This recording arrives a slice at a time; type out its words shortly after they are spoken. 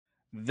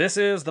This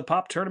is the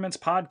Pop Tournaments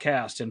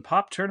podcast. In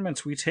Pop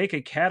Tournaments, we take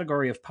a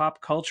category of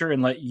pop culture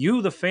and let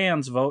you, the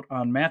fans, vote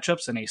on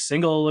matchups in a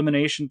single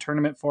elimination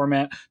tournament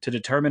format to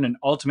determine an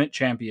ultimate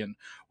champion.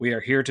 We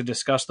are here to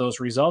discuss those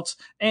results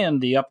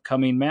and the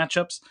upcoming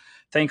matchups.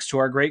 Thanks to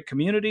our great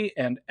community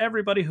and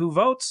everybody who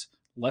votes.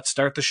 Let's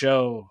start the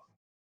show.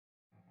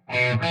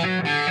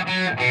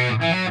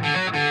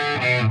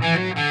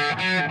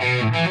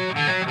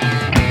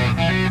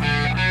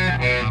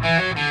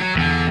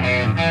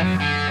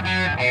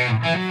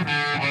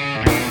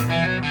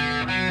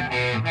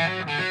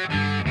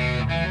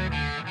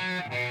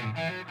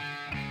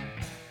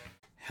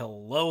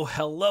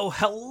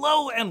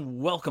 Hello, and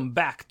welcome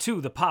back to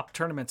the Pop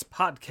Tournaments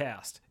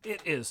podcast.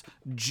 It is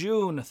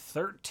June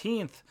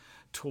 13th,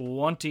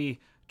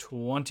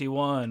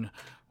 2021.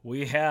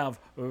 We have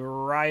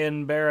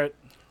Ryan Barrett.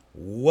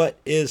 What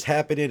is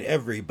happening,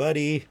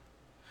 everybody?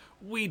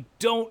 We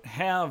don't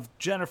have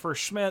Jennifer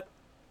Schmidt.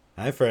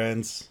 Hi,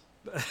 friends.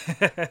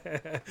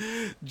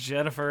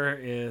 Jennifer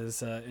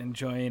is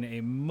enjoying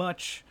a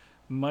much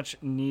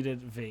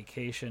needed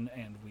vacation,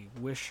 and we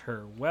wish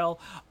her well.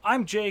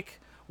 I'm Jake.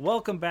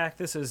 Welcome back.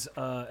 This is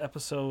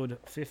episode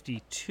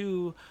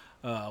 52.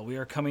 We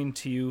are coming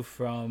to you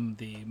from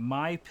the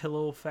My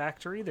Pillow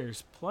factory.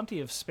 There's plenty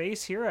of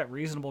space here at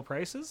reasonable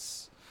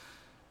prices.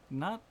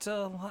 Not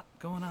a lot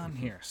going on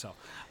here. So,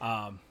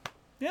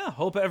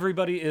 hope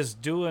everybody is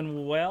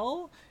doing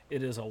well.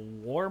 It is a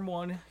warm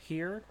one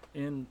here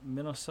in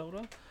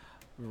Minnesota.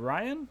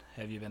 Ryan,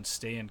 have you been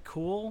staying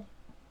cool?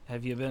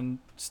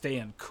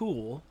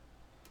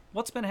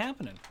 What's been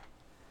happening?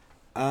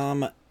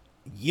 For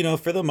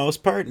the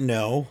most part,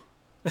 no.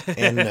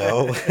 And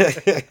no. You're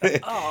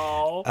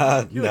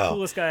the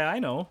coolest guy I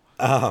know.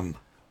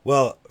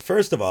 Well,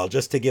 first of all,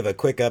 just to give a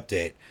quick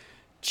update,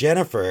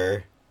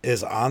 Jennifer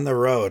is on the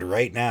road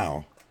right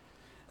now.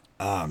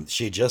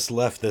 She just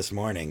left this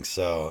morning,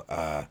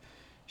 so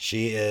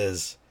she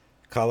is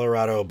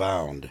Colorado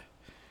bound.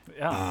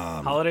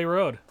 Yeah, Holiday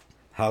Road.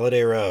 I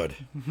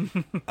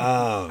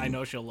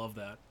know she'll love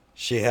that.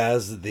 She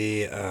has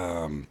the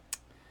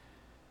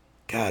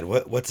God,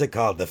 what's it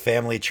called? The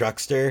family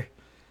truckster.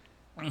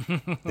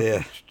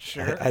 Yeah,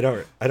 Sure. I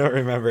don't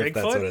remember Bigfoot? if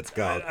that's what it's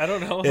called. I don't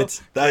know. It's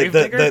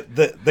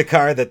the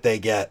car that they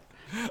get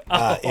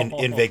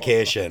in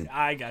vacation.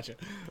 I gotcha.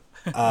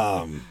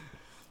 I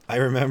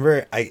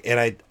remember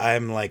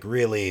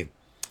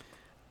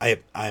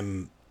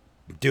I'm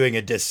doing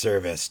a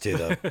disservice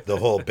to the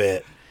whole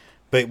bit.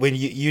 But when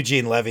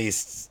Eugene Levy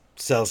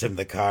sells him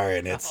the car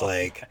and it's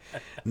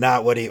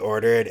not what he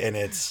ordered, and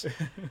it's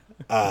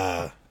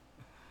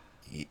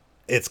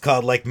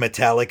called like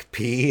metallic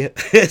P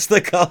is the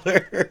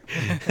color.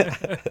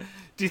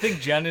 Do you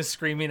think Jen is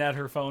screaming at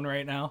her phone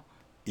right now?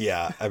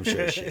 Yeah, I'm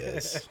sure she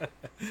is.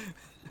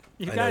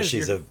 I know guys,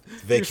 she's a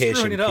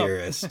vacation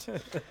purist.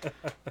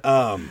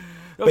 But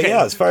Okay,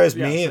 yeah, as far as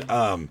yeah, me,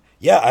 so-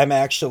 I'm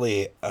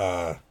actually,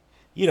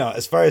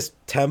 as far as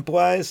temp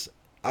wise,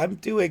 I'm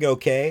doing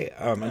okay.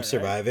 I'm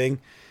surviving.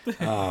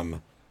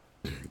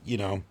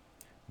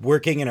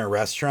 Working in a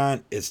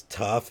restaurant is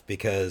tough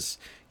because,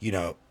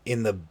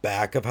 in the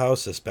back of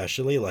house,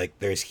 especially, like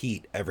there's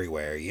heat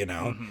everywhere,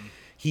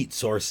 heat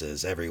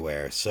sources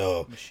everywhere.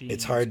 So Machines,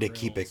 it's hard to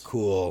keep it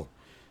grills.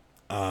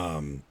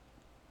 cool.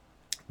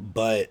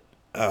 But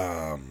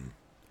as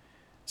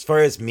far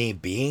as me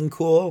being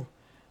cool,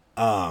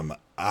 I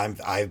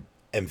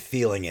am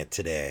feeling it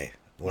today.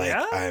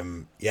 Yeah?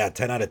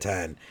 10 out of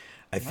 10.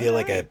 I feel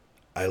like Alright.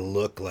 I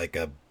look like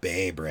a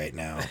babe right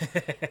now.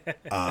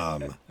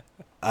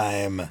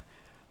 I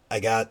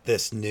got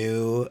this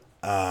new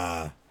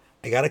I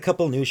got a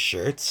couple new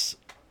shirts,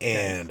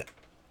 and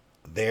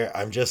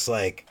I'm just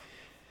like,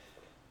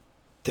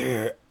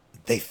 they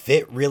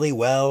fit really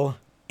well.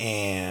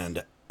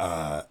 And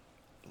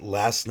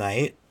last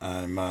night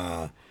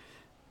I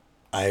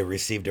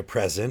received a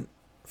present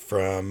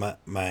from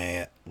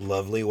my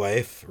lovely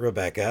wife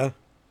Rebecca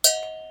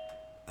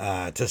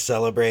to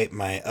celebrate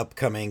my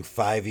upcoming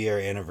 5-year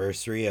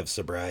anniversary of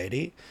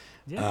sobriety.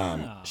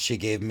 Yeah. She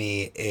gave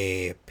me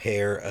a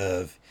pair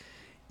of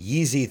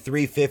Yeezy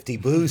 350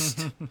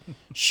 Boost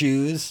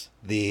shoes,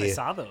 I the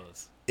saw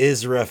those.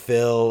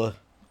 Israfil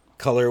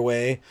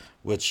colorway,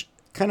 which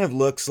kind of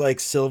looks like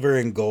silver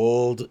and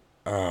gold,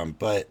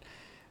 but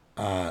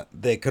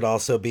they could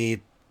also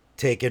be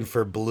taken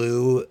for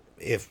blue.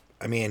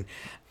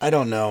 I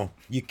don't know.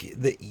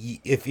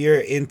 If you're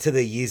into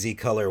the Yeezy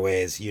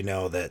colorways, you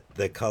know that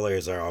the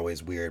colors are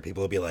always weird.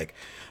 People will be like,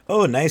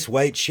 "Oh, nice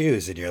white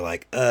shoes," and you're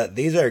like,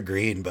 these are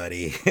green,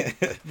 buddy."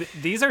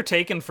 These are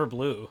taken for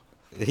blue.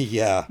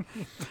 Yeah,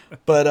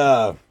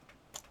 but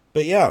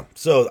yeah.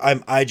 So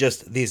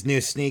these new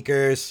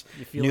sneakers,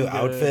 You feeling new good?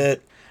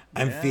 outfit.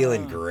 I'm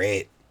feeling Yeah.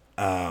 great.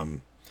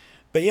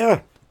 But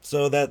yeah.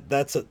 So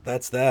that's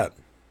that.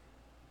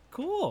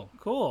 Cool.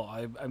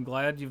 I'm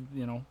glad you've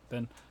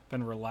been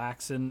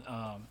relaxing.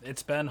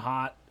 It's been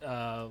hot,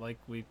 like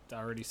we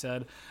already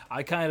said.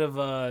 I kind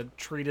of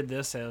treated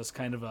this as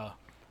kind of a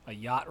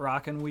yacht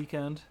rocking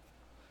weekend.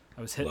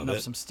 I was hitting Love up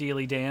it. some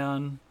Steely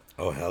Dan.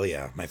 Oh hell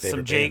yeah, my favorite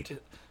some Jay, band.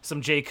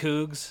 some Jay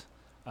Cougs.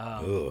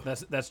 Ooh.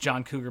 That's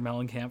John Cougar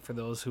Mellencamp for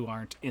those who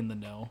aren't in the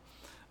know.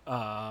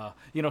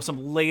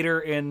 Some later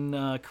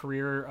in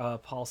career,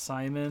 Paul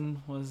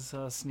Simon was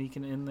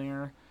sneaking in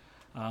there,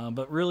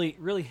 but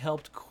really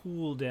helped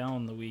cool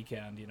down the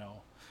weekend.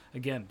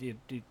 Again,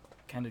 it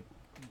kind of,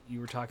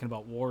 you were talking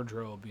about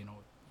wardrobe. You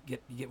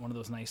get one of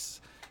those nice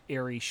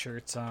airy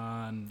shirts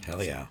on.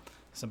 Hell yeah.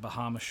 Some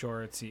Bahama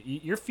shorts.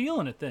 You're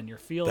feeling it then. You're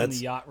feeling the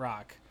yacht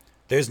rock.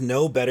 There's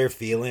no better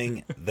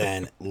feeling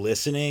than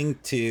listening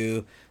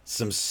to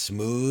some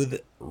smooth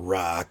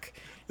rock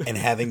and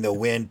having the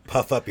wind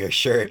puff up your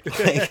shirt.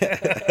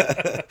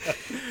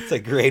 It's a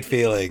great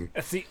feeling.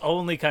 That's the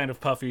only kind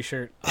of puffy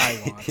shirt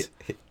I want.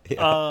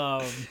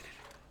 Yeah.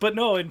 But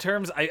no, in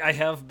terms, I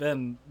have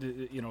been,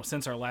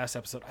 since our last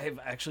episode, I have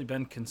actually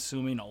been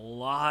consuming a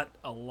lot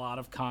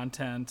of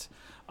content.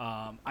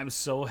 I'm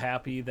so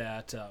happy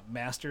that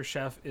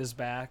MasterChef is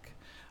back.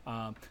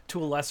 To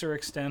a lesser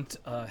extent,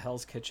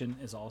 Hell's Kitchen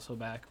is also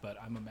back, but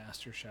I'm a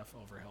MasterChef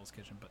over Hell's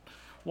Kitchen. But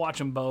watch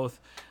them both.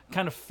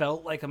 Kind of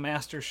felt like a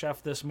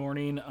MasterChef this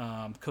morning,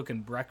 cooking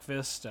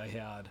breakfast. I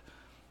had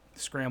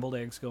scrambled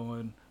eggs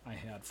going. I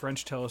had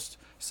French toast,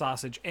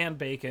 sausage, and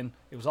bacon.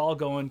 It was all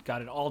going.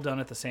 Got it all done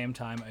at the same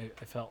time.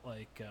 I felt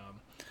like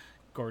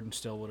Gordon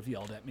still would have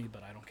yelled at me,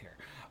 but I don't care.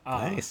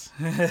 Nice.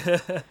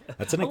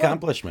 That's an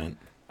accomplishment.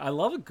 I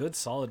love a good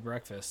solid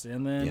breakfast.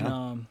 And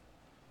then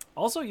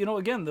also,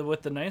 again,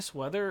 with the nice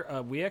weather,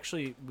 we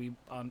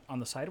on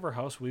the side of our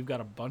house, we've got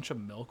a bunch of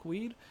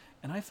milkweed.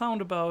 And I found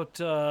about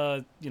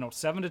 7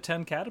 to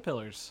 10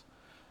 caterpillars,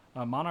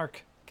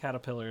 monarch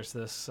caterpillars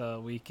this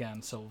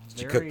weekend. So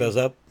Did you cook those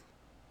up?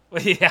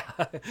 Yeah,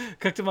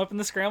 cooked them up in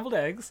the scrambled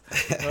eggs.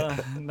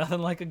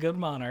 Nothing like a good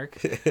monarch.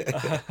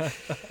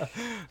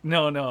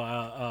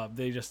 No.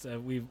 They just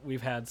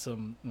we've had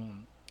some.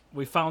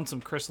 We found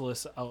some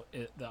chrysalis out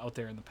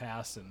there in the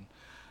past, and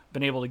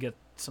been able to get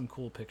some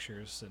cool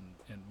pictures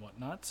and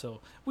whatnot.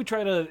 So we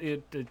try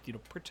to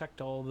protect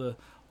all the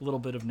little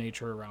bit of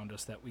nature around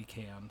us that we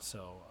can.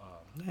 So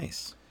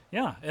nice.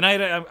 Yeah, and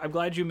I'm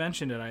glad you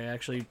mentioned it. I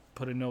actually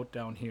put a note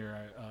down here.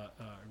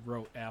 I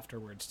wrote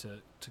afterwards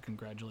to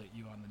congratulate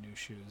you on the new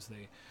shoes.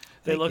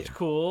 They looked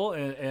cool,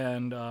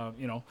 and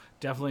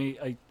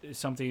definitely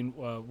something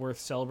worth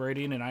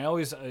celebrating. And I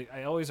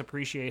always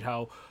appreciate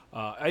how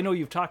I know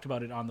you've talked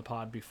about it on the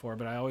pod before,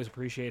 but I always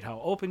appreciate how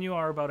open you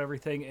are about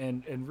everything,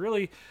 and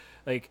really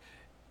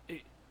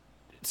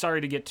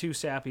sorry to get too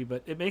sappy,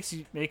 but it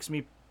makes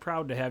me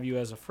proud to have you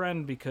as a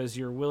friend, because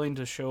you're willing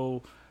to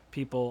show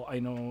people, I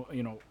know,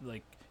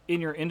 like in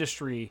your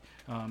industry,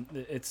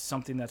 it's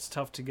something that's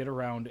tough to get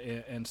around,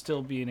 and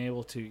still being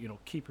able to,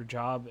 keep your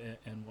job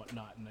and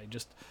whatnot. And I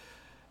just,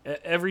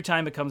 every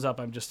time it comes up,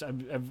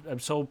 I'm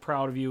so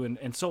proud of you,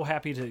 and so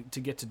happy to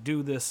get to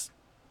do this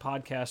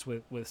podcast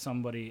with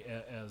somebody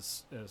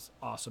as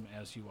awesome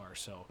as you are.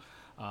 So,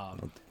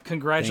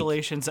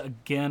 congratulations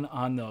again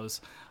on those,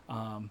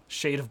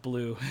 shade of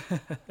blue.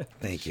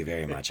 Thank you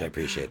very much. I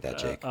appreciate that,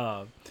 Jake.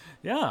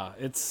 Yeah,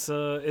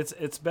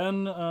 it's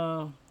been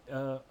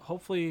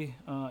hopefully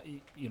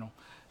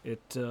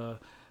it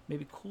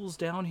maybe cools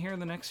down here in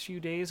the next few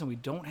days, and we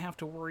don't have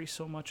to worry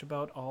so much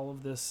about all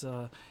of this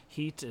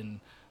heat, and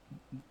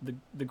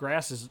the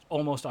grass is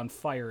almost on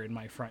fire in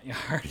my front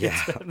yard.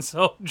 Yeah. It's been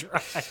so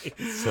dry.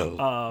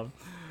 So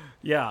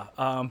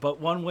But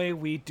one way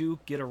we do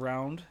get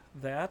around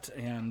that,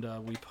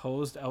 and we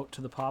posed out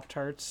to the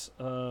Pop-Tarts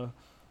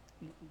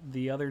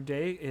the other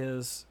day,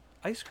 is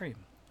ice cream.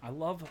 I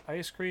love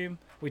ice cream.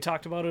 We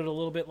talked about it a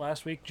little bit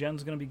last week.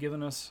 Jen's going to be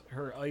giving us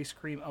her ice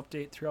cream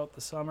update throughout the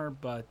summer,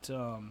 but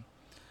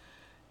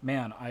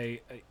man,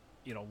 I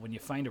when you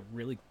find a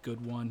really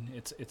good one,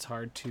 it's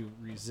hard to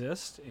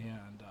resist.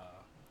 And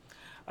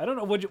I don't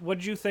know, what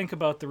did you think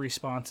about the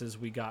responses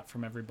we got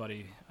from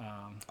everybody?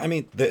 I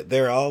mean,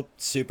 they're all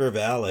super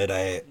valid.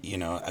 I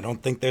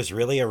don't think there's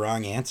really a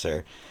wrong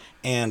answer,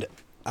 and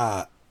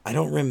I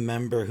don't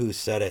remember who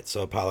said it,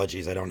 so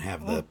apologies. I don't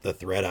have the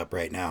thread up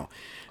right now.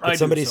 But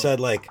somebody said,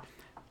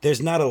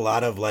 there's not a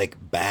lot of,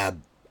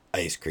 bad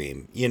ice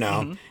cream,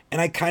 Mm-hmm.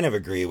 And I kind of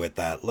agree with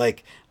that.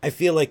 I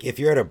feel like if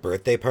you're at a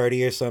birthday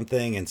party or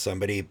something and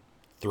somebody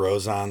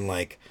throws on,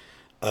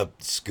 a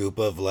scoop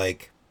of,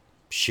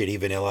 shitty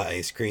vanilla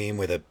ice cream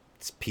with a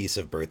piece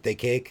of birthday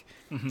cake,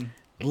 mm-hmm.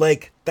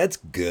 That's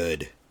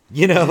good.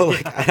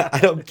 I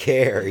don't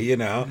care,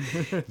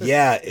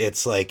 Yeah,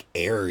 it's,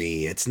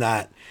 airy. It's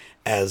not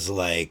as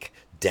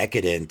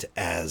decadent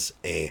as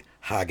a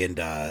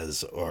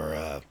Haagen-Dazs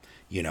or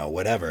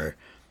whatever,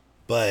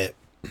 but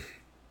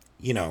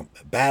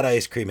bad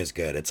ice cream is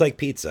good. It's like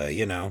pizza,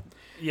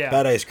 Yeah,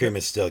 bad ice cream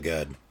is still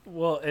good.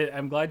 Well,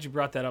 I'm glad you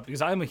brought that up,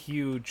 because I'm a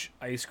huge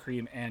ice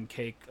cream and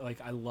cake.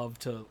 I love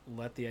to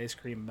let the ice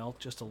cream melt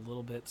just a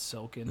little bit,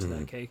 soak into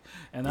that cake,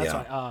 and that's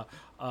why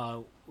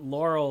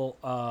Laurel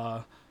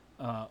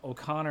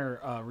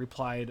O'Connor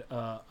replied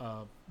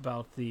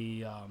about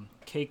the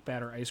cake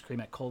batter ice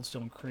cream at Cold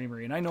Stone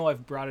Creamery. And I know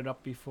I've brought it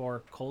up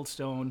before, Cold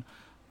Stone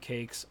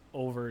cakes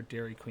over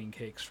Dairy Queen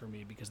cakes for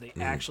me, because they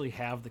actually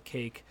have the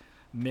cake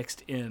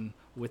mixed in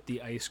with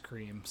the ice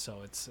cream.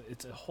 So it's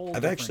a whole I've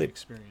different actually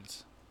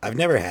experience. I've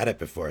never had it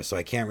before, so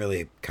I can't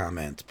really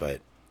comment.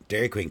 But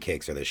Dairy Queen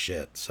cakes are the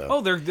shit. So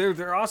Oh,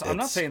 they're awesome. I'm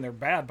not it's saying they're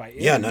bad by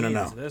any yeah, no, no,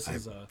 means. no. This I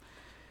is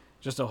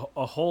just a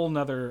whole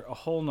nother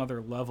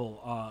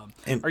level.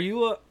 and Are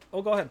you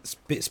oh, go ahead.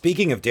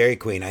 speaking of Dairy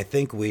Queen, I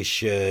think we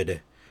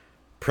should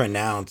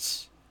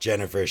pronounce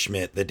Jennifer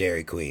Schmidt the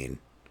Dairy Queen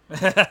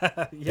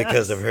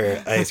because of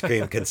her ice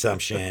cream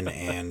consumption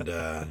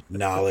and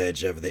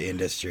knowledge of the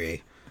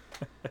industry.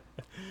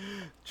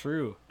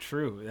 True.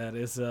 That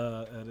is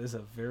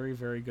a very,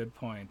 very good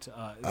point.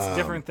 It's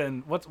different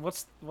than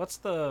what's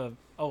the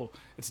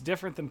it's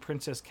different than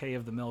Princess K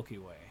of the Milky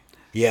Way.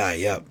 Yeah,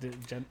 yep.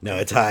 No,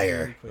 it's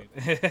higher.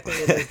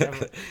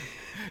 It's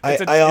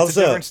I a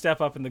also different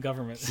step up in the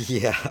government.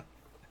 yeah,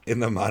 in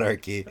the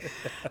monarchy.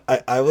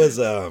 I was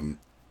the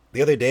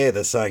other day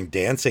the song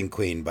Dancing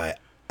Queen by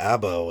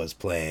ABBA was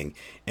playing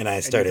and I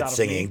started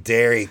singing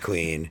Dairy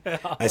Queen.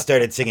 I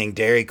started singing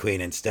Dairy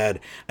Queen instead.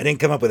 I didn't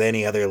come up with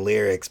any other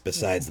lyrics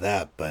besides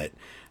that, but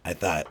I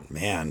thought,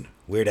 man,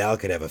 Weird Al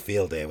could have a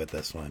field day with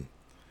this one.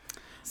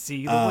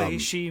 See the way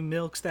she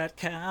milks that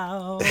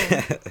cow.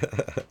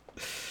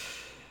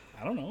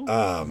 I don't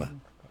know.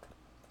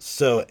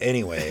 So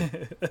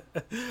anyway,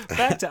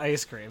 back to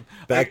ice cream.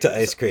 Back to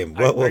ice cream.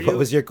 What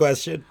was your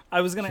question?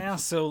 I was gonna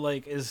ask. So,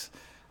 like, is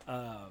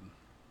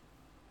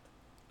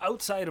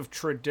outside of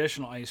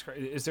traditional ice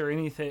cream, is there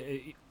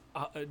anything?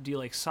 Do you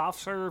like soft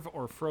serve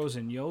or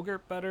frozen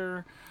yogurt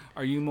better?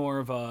 Are you more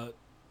of a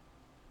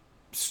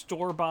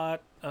store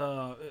bought?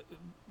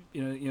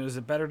 Is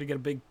it better to get a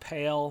big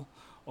pail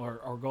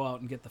or go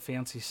out and get the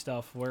fancy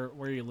stuff? Where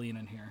are you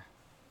leaning here?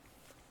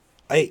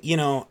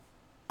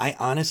 I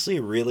honestly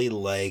really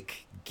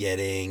like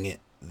getting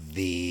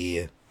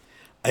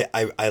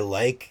I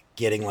like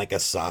getting like a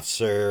soft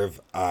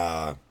serve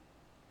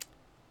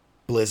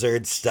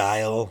Blizzard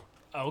style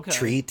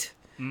treat.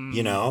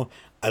 Mm.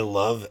 I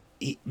love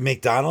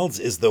McDonald's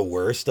is the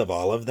worst of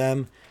all of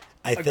them,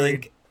 I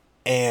think,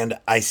 and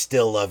I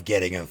still love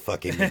getting a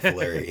fucking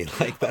McFlurry.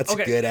 Like that's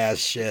good ass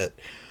shit.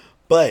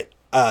 But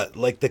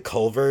like the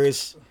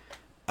Culver's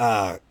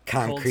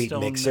concrete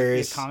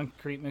mixers.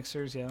 Concrete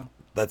mixers, yeah.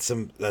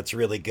 That's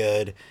really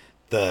good.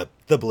 The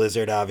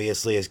Blizzard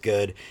obviously is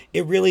good.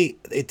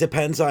 It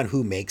depends on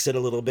who makes it a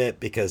little bit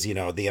because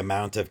the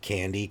amount of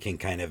candy can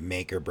kind of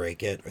make or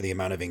break it, or the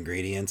amount of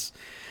ingredients.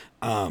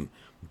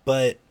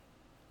 But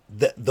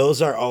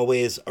those are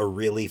always a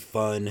really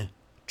fun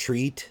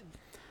treat.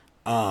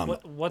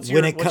 What's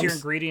your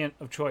ingredient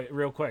of choice?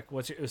 Real quick,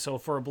 so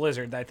for a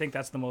Blizzard, I think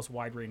that's the most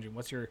wide ranging.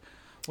 What's your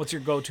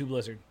go-to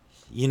Blizzard?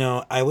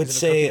 I would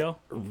say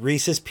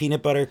Reese's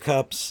peanut butter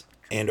cups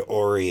and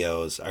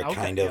Oreos are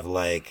kind of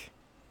like,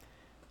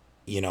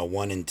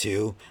 1 and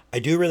 2. I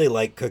do really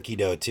like cookie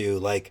dough too.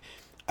 Like,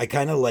 I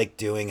kind of like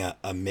doing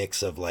a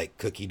mix of like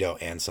cookie dough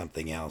and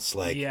something else,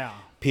 like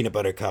peanut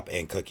butter cup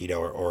and cookie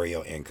dough, or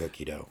Oreo and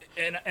cookie dough.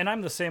 And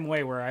I'm the same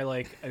way where I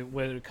like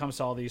when it comes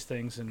to all these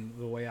things and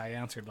the way I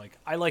answered, like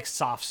I like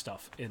soft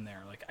stuff in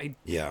there. Like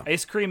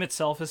ice cream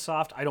itself is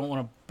soft. I don't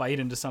want to bite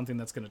into something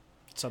that's gonna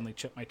suddenly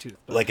chip my tooth.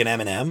 Like an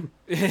M&M?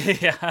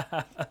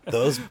 Yeah.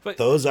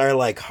 Those are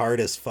like hard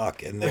as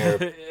fuck, and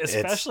they're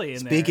especially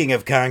speaking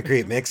of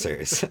concrete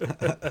mixers.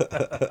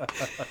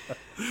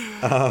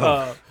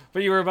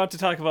 But you were about to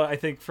talk about, I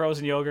think,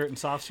 frozen yogurt and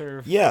soft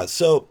serve. Yeah,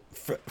 so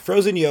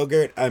frozen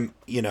yogurt, I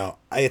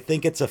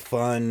think it's a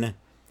fun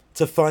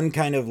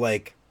kind of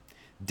like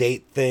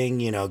date thing,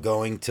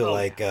 going to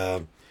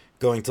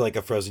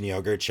a frozen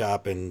yogurt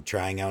shop and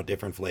trying out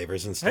different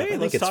flavors and stuff. Hey,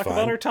 let's talk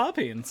about our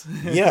toppings.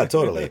 Yeah,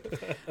 totally.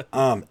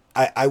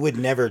 I would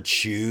never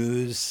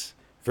choose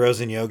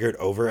frozen yogurt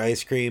over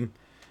ice cream.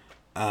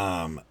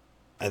 I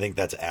think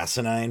that's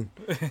asinine.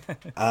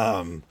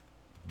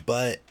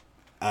 But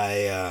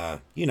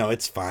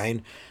it's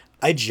fine.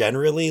 I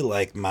generally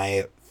like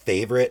my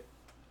favorite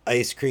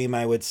ice cream,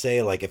 I would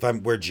say, like if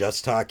we're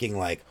just talking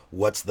like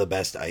what's the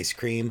best ice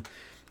cream,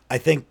 I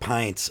think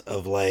pints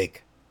of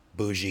like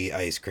bougie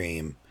ice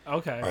cream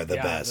are the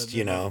best,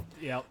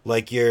 Yeah.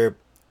 Like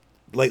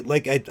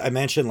I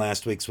mentioned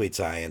last week, Sweet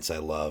Science I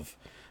love.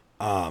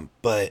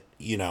 But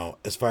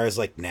as far as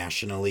like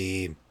national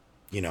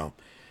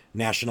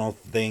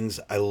things,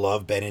 I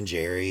love Ben and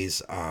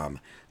Jerry's.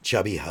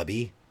 Chubby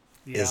Hubby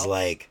is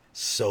like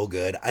so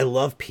good. I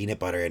love peanut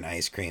butter and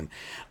ice cream.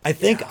 I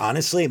think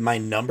honestly my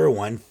number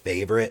one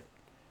favorite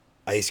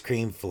ice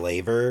cream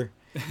flavor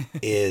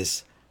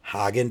is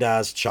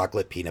Haagen-Dazs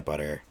chocolate peanut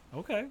butter.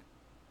 Okay.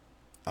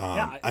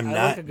 I'm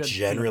not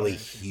generally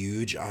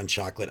huge on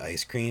chocolate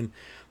ice cream,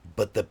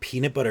 but the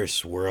peanut butter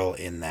swirl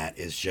in that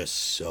is just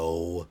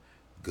so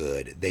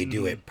good. They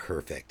do it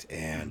perfect,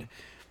 and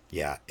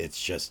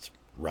it's just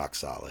rock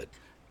solid.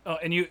 Oh,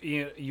 and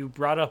you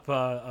brought up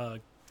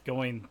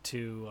going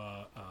to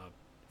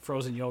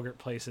frozen yogurt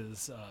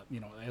places,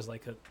 as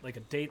like a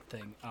date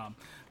thing.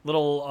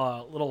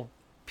 Little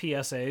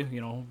PSA.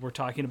 You know, we're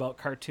talking about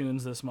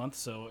cartoons this month,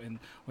 so and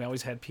we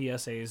always had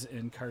PSAs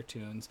in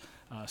cartoons.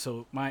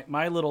 So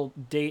my little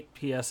date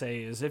PSA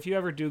is if you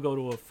ever do go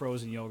to a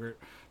frozen yogurt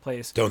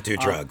place, Don't do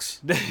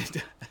drugs.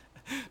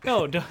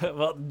 No,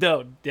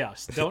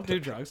 don't do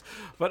drugs.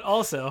 But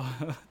also,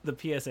 the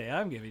PSA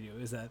I'm giving you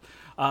is that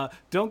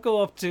don't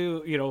go up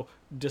to, you know,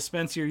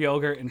 dispense your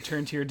yogurt and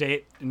turn to your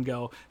date and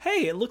go,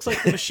 "Hey, it looks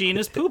like the machine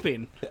is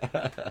pooping."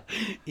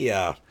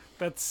 Yeah.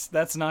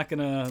 That's not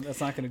gonna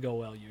go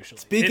well usually.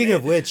 Speaking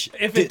of which,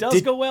 if it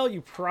does go well, you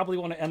probably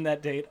want to end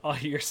that date all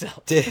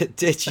yourself.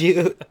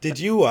 Did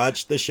you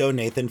watch the show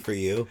Nathan For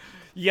You?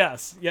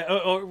 Yes,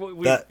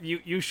 yeah.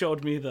 You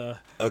showed me the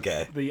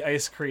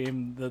ice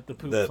cream, the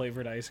poop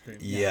flavored ice cream.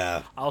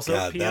 Yeah. Also,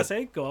 God,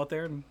 PSA, go out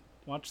there and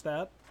watch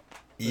that.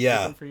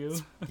 Yeah. For you.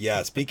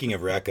 Yeah. Speaking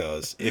of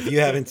recos, if you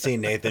haven't seen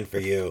Nathan For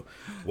You,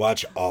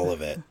 watch all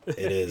of it.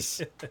 It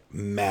is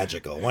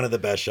magical. One of the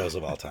best shows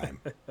of all time.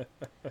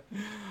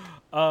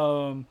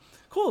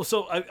 Cool.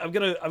 So I'm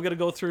gonna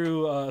go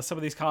through some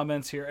of these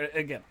comments here.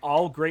 Again,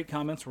 all great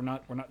comments. We're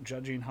not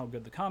judging how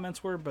good the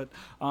comments were, but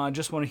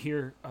just want to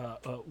hear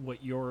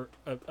what your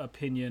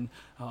opinion,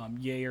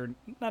 yay or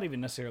not even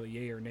necessarily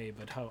yay or nay,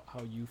 but how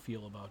you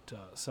feel about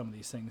some of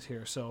these things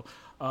here. So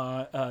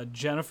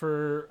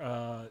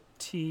Jennifer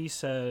T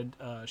said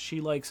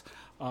she likes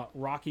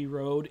Rocky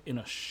Road in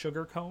a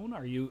sugar cone.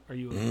 Are you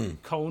a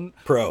cone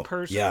pro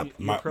person? Yeah,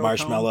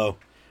 marshmallow.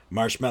 Cone?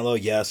 Marshmallow,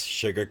 yes.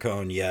 Sugar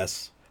cone,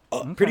 yes.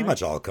 Okay. Pretty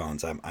much all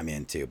cones I'm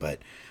into, but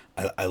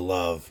I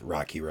love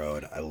Rocky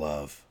Road. I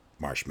love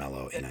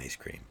marshmallow and ice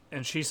cream.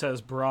 And she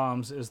says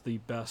Brahms is the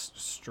best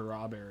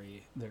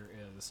strawberry there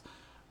is.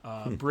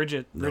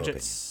 Bridget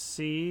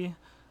C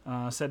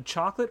said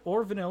chocolate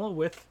or vanilla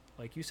with,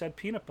 like you said,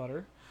 peanut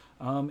butter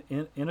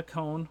in a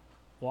cone,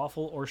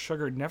 waffle or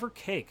sugar. Never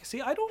cake.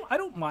 See, I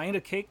don't mind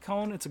a cake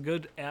cone. It's a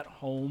good at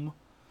home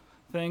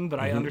thing, but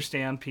I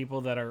understand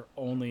people that are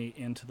only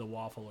into the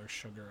waffle or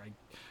sugar.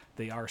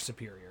 They are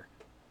superior.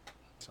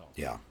 So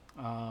yeah.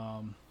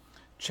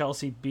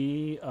 Chelsea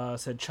B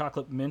said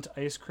chocolate mint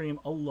ice cream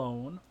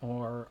alone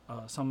or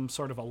some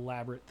sort of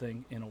elaborate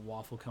thing in a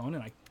waffle cone,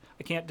 and I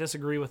can't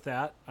disagree with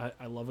that.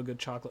 I love a good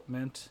chocolate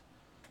mint,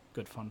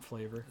 good fun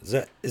flavor.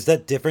 Is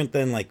that different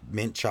than like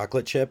mint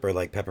chocolate chip or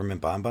like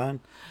peppermint bonbon?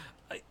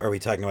 Or are we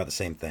talking about the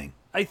same thing?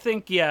 I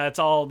think there's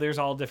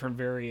all different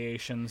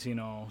variations, you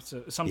know.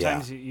 So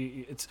sometimes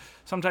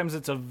sometimes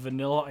it's a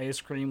vanilla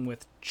ice cream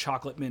with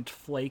chocolate mint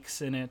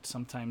flakes in it.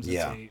 Sometimes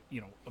it's a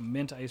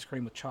mint ice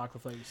cream with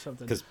chocolate flakes,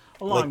 something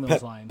along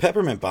those lines.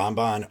 Peppermint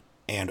bonbon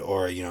and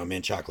or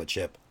mint chocolate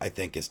chip, I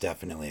think is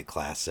definitely a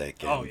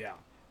classic. Oh yeah,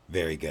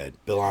 very good.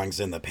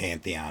 Belongs in the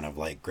pantheon of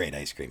like great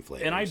ice cream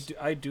flavors. And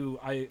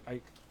I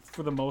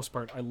for the most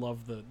part I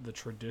love the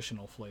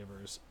traditional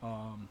flavors.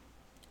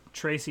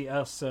 Tracy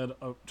S said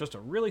just a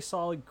really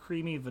solid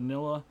creamy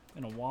vanilla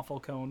in a waffle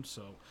cone,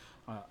 so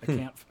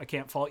I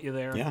can't fault you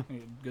there. Yeah,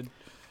 good.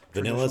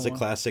 Vanilla is a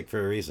classic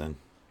for a reason.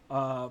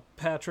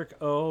 Patrick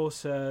O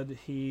said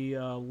he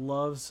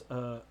loves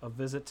a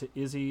visit to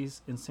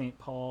Izzy's in St.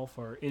 Paul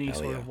for any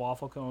sort of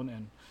waffle cone,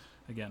 and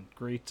again,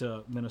 great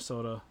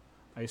Minnesota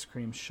ice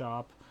cream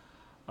shop.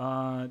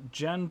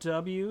 Jen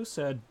W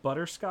said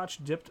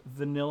butterscotch dipped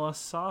vanilla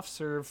soft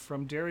serve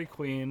from Dairy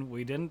Queen.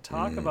 We didn't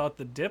talk about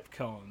the dip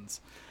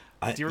cones.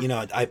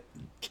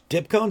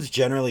 Dip cones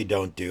generally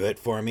don't do it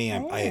for me.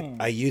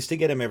 I used to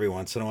get them every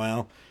once in a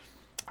while.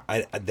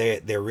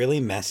 They're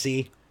really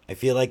messy. I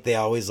feel like they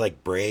always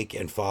like break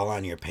and fall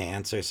on your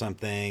pants or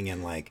something,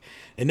 and like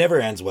it never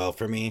ends well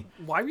for me.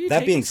 Why were you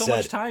taking so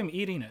much time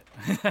eating it?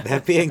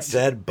 That being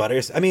said,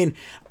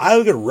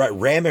 I'll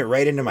ram it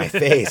right into my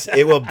face.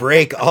 It will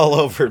break all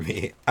over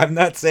me. I'm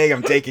not saying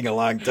I'm taking a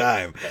long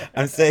time.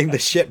 I'm saying the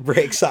shit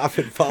breaks off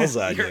and falls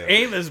on you. Your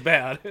aim is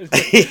bad.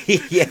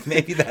 Yeah,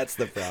 maybe that's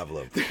the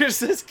problem. There's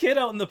this kid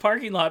out in the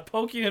parking lot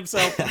poking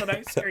himself with an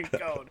ice cream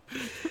cone.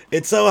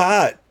 It's so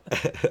hot.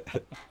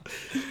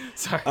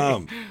 Sorry.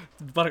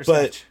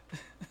 Butterscotch.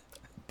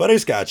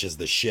 Butterscotch is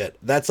the shit.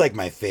 That's like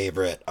my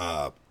favorite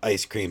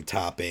ice cream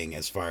topping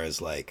as far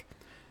as like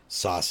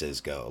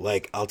sauces go.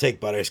 Like I'll take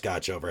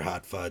butterscotch over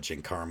hot fudge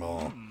and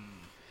caramel.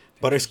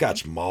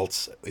 Butterscotch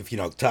malts. If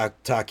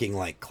talking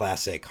like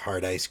classic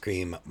hard ice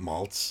cream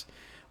malts,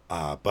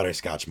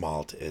 butterscotch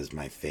malt is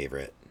my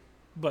favorite.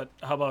 But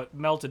how about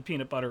melted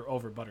peanut butter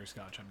over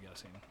butterscotch? I'm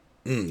guessing.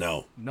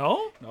 No.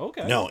 No.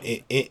 Okay. No.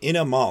 In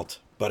a malt.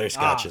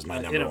 Butterscotch is my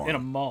number one. In a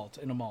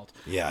malt.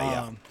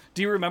 Yeah.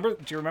 Do you remember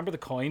the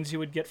coins you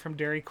would get from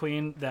Dairy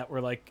Queen that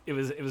were like it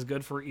was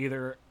good for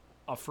either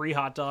a free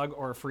hot dog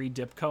or a free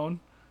dip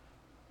cone?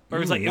 Or it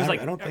was like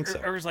I don't think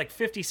so. Or it was like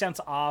 50 cents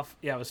off.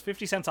 Yeah, it was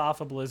 50 cents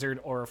off a Blizzard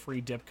or a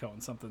free dip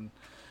cone, something.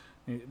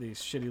 These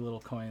shitty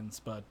little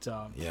coins, but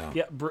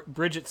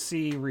Bridget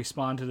C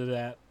responded to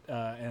that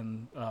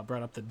and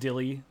brought up the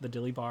dilly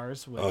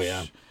bars,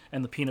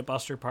 and the peanut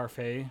butter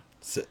parfait.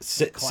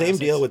 Same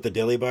deal with the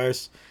dilly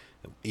bars.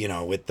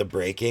 With the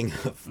breaking,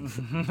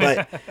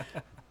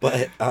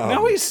 but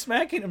now he's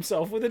smacking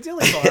himself with a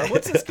dilly bar.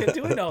 What's this kid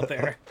doing out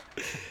there?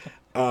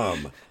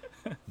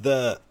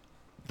 The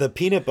the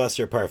peanut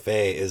butter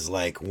parfait is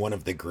like one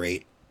of the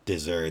great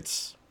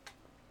desserts.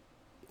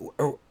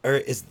 Or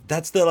is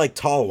that's the like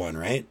tall one,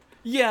 right?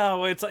 Yeah,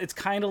 well, it's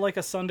kind of like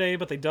a sundae,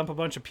 but they dump a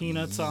bunch of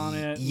peanuts on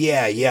it.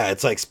 Yeah, yeah.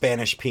 It's like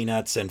Spanish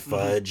peanuts and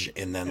fudge,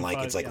 and then And like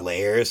fudge, it's like yep.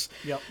 layers.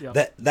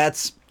 Yep.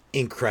 That's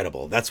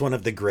incredible. That's one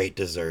of the great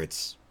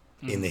desserts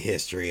in the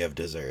history of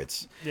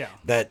desserts. Yeah.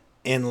 That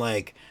and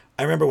like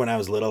I remember when I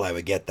was little, I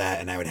would get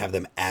that, and I would have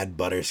them add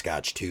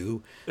butterscotch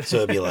too. So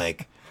it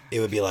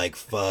would be like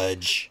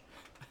fudge,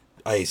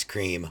 ice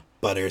cream,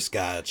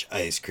 butterscotch,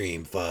 ice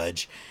cream,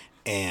 fudge,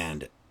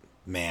 and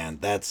man,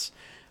 that's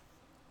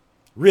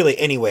really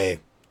any way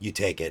you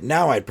take it.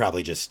 Now I'd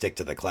probably just stick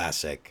to the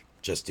classic,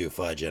 just do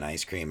fudge and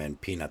ice cream and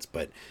peanuts,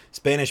 but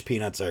Spanish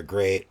peanuts are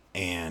great,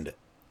 and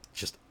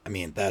just I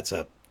mean that's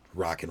a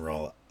rock and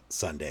roll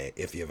sundae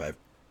if you've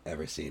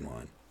ever seen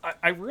one.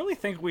 I really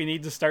think we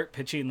need to start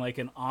pitching like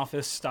an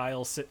office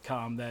style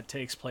sitcom that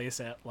takes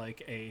place at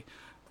like a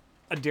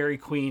Dairy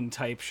Queen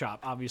type shop.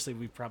 Obviously,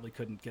 we probably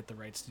couldn't get the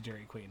rights to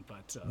Dairy Queen,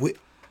 but We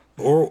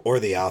or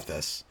The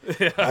Office.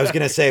 I was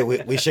gonna say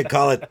we should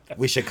call it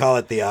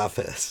The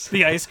Office.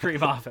 the ice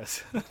cream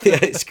office, The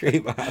ice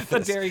cream office. the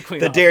Dairy Queen,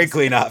 The office. Dairy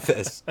Queen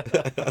office.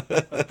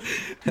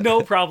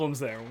 No problems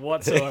there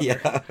whatsoever.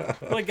 Yeah.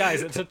 Like,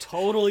 guys, it's a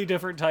totally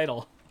different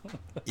title.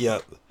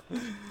 Yep.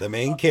 The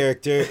main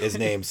character is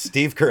named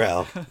Steve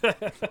Carell.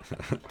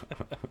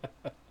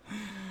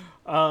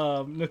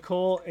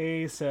 Nicole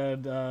A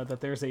said that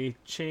there's a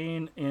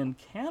chain in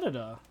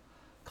Canada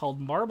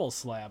called Marble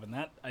Slab,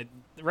 and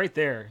right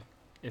there,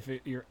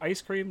 your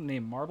ice cream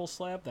named Marble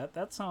Slab,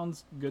 that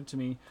sounds good to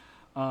me.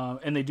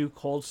 And they do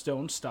Cold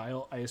Stone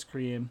style ice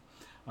cream.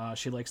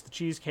 She likes the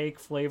cheesecake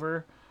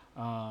flavor,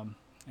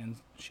 and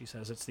she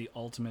says it's the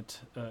ultimate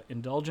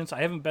indulgence.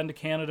 I haven't been to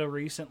Canada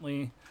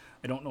recently.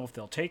 I don't know if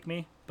they'll take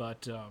me,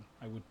 but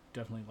I would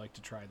definitely like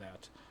to try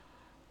that.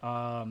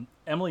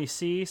 Emily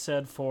C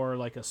said for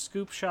like a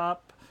scoop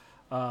shop,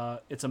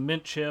 it's a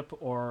mint chip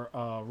or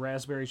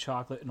raspberry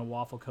chocolate in a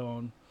waffle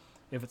cone.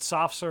 If it's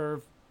soft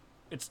serve,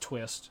 it's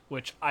twist,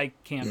 which I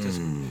can't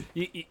just.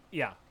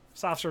 Yeah,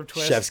 soft serve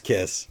twist. Chef's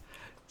kiss.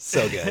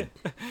 So good.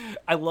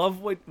 I love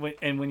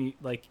when you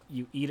like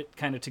you eat it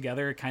kind of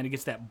together, it kind of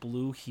gets that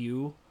blue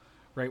hue,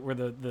 right where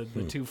the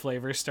two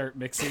flavors start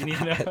mixing. You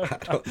know, I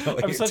don't know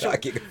what you're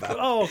talking about.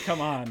 Oh,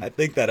 come on! I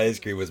think that ice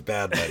cream was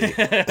bad, buddy.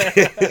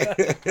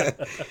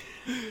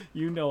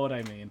 You know what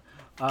I mean.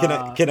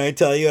 Can I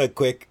tell you a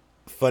quick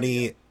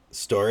funny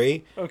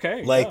story?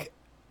 Okay. Like,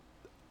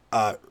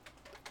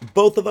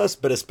 both of us,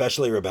 but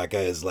especially Rebecca,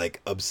 is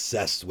like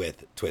obsessed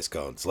with twist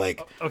cones.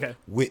 Like, okay.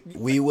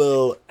 we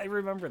will I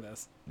remember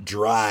this.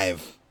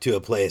 drive to a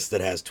place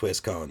that has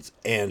twist cones,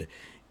 and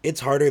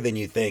it's harder than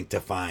you think to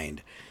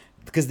find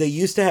because they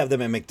used to have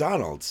them at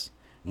McDonald's.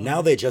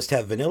 Now they just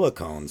have vanilla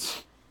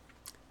cones.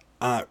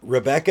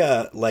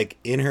 Rebecca, like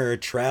in her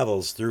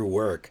travels through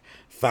work,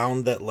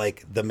 found that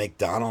like the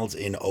McDonald's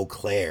in Eau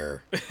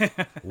Claire,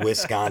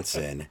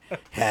 Wisconsin,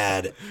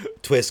 had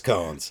twist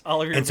cones,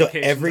 All of your and so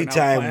vacations every are now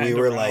time planned we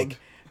were around- like.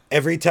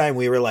 Every time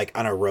we were like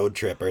on a road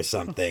trip or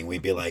something,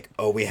 we'd be like,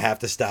 "Oh, we have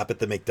to stop at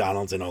the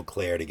McDonald's in Eau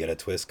Claire to get a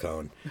twist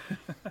cone,"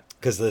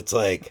 because it's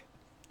like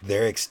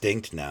they're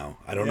extinct now.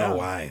 I don't know Yeah.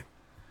 why.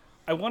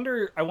 I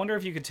wonder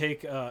if you could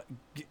take.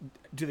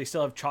 Do they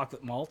still have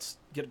chocolate malts?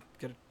 Get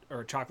or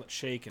a chocolate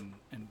shake and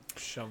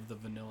shove the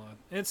vanilla.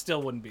 It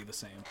still wouldn't be the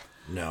same.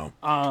 No.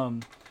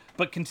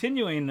 But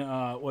continuing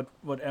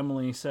what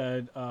Emily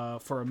said,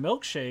 for a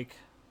milkshake,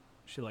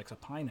 she likes a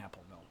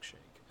pineapple milkshake.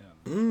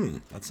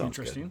 That sounds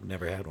Interesting. good.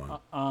 Never had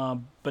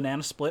one.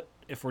 Banana split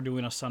if we're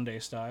doing a Sunday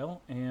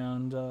style,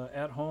 and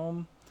at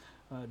home,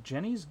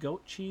 Jenny's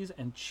goat cheese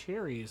and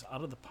cherries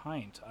out of the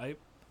pint.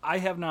 I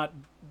have not,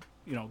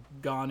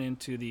 gone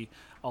into the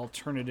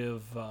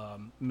alternative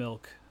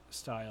milk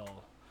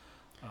style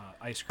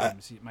ice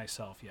creams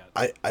myself yet.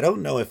 I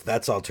don't know if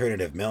that's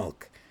alternative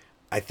milk.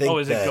 I think. Oh,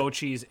 is that, it goat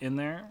cheese in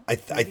there? I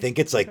think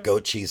it's like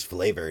goat cheese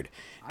flavored.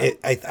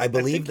 I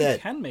believe think that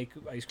you can make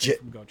ice cream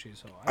from goat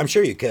cheese. So I'm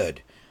sure you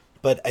could,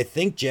 but I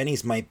think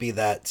Jenny's might be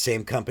that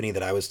same company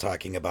that I was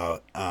talking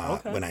about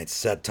when I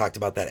talked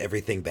about that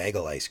everything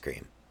bagel ice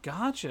cream.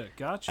 Gotcha.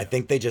 I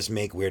think they just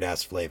make weird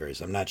ass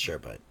flavors. I'm not sure,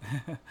 but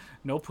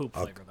No poop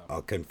flavor though.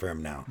 I'll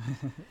confirm now.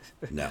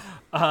 No.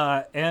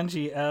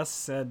 Angie S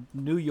said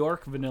New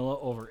York vanilla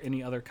over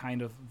any other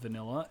kind of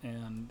vanilla,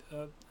 and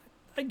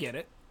I get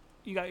it.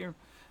 You got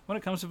when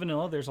it comes to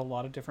vanilla, there's a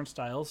lot of different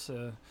styles.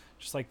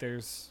 Just like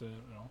there's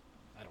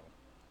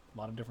a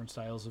lot of different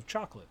styles of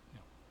chocolate.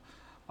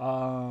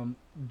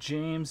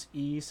 James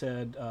E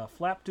said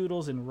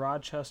Flapdoodles in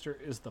Rochester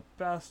is the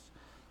best.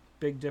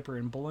 Big Dipper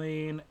in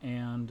Blaine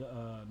and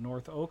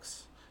North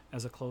Oaks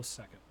as a close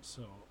second.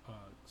 So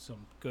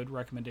some good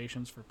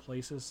recommendations for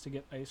places to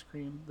get ice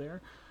cream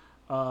there.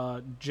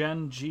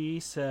 Jen G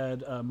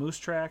said Moose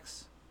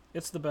Tracks,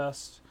 it's the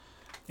best.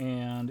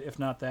 And if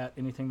not that,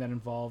 anything that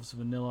involves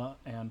vanilla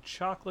and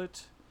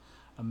chocolate,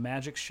 a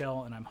magic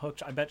shell, and I'm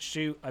hooked. I bet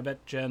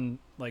Jen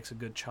likes a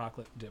good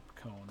chocolate dip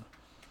cone.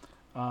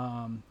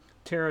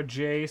 Tara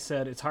J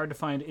said it's hard to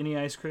find any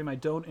ice cream I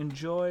don't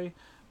enjoy,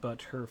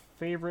 but her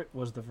favorite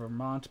was the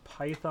Vermont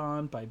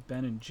Python by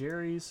Ben and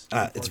Jerry's.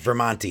 It's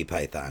Vermonti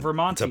Python.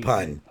 Vermonti. It's a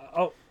pun.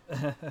 Oh,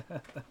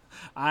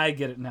 I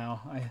get it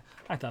now.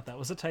 I thought that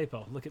was a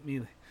typo. Look at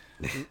me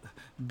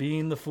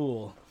being the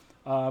fool.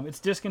 It's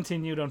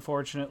discontinued,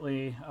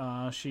 unfortunately.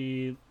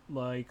 She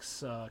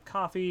likes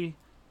coffee,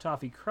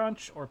 toffee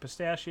crunch, or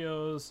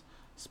pistachios,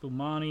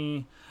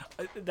 spumani.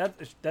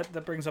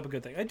 That brings up a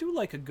good thing. I do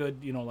like a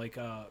good, like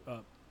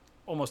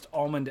almost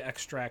almond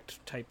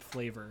extract type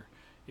flavor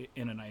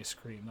in an ice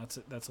cream.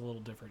 That's a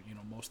little different.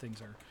 Most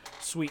things are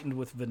sweetened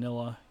with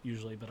vanilla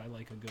usually, but I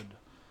like a good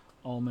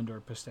almond or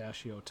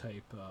pistachio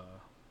type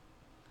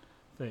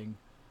thing.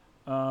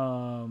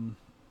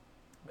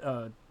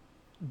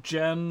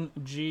 Jen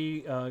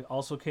G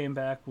also came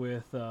back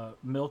with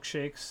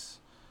milkshakes.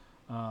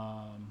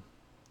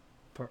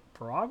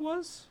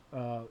 Paraguas?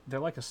 They're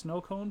like a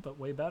snow cone, but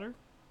way better.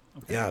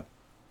 Okay. Yeah,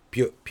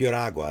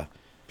 Puragua.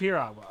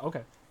 Piragua,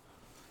 okay.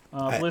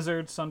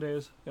 Blizzard,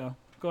 Sundays. Yeah,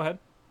 go ahead.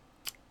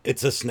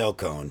 It's a snow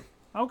cone.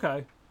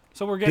 Okay.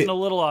 So we're getting a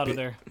little out of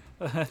there.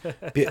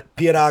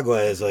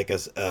 Piragua is like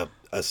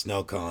a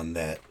snow cone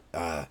that,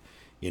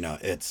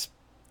 it's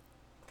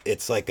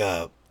like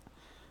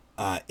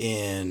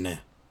in,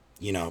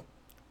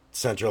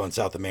 Central and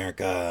South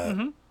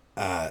America.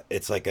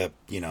 It's like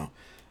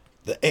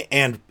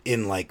and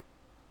in like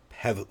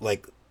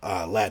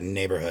Latin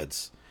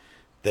neighborhoods,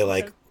 they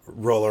like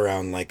roll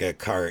around like a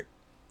cart,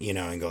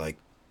 and go like,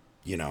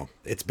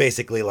 it's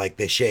basically like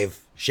they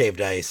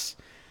shaved ice.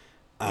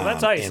 Well,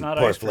 that's ice, and not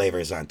pour ice cream.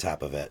 flavors on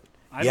top of it.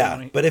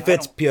 But if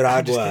it's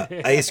Piragua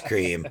ice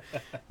cream,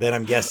 then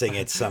I'm guessing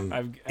it's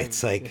some.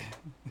 It's like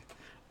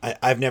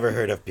I've never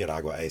heard of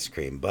Piragua ice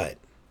cream, but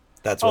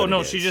that's what. Oh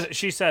no, it is.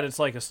 she said it's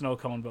like a snow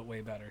cone but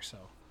way better. So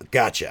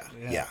Gotcha.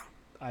 Yeah.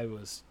 I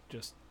was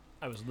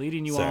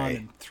leading you Sorry. on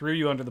and threw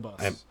you under the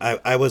bus.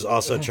 I was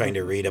also trying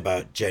to read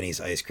about Jenny's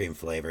ice cream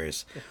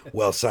flavors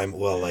while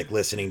like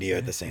listening to you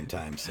at the same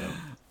time. So.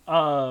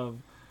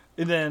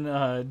 And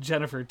then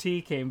Jennifer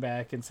T came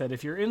back and said,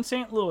 if you're in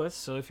St. Louis,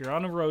 so if you're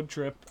on a road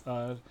trip,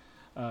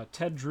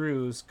 Ted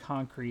Drew's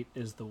Concrete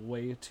is the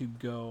way to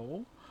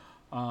go.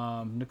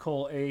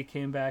 Nicole A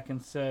came back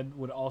and said,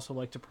 would also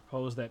like to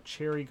propose that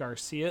Cherry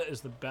Garcia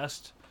is the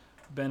best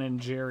Ben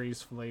 &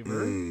 Jerry's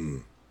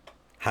flavor.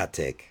 Hot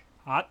take.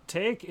 Hot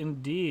take,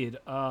 indeed.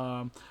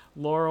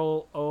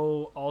 Laurel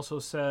O also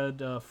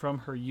said, from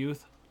her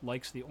youth,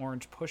 likes the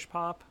orange push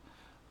pop.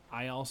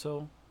 I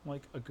also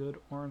like a good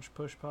orange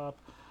push pop.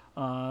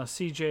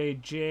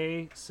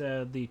 CJJ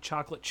said the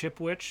chocolate chip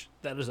witch.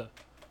 That is a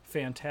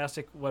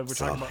fantastic, when we're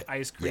talking about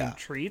ice cream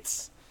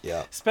treats.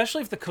 Yeah.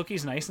 Especially if the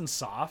cookie's nice and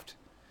soft.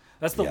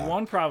 That's the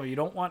one problem. You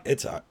don't want...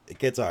 It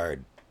gets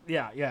hard.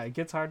 Yeah, it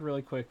gets hard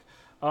really quick.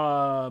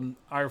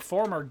 Our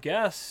former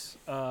guest,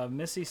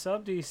 Missy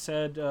Subdy,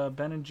 said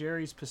Ben &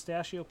 Jerry's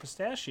pistachio.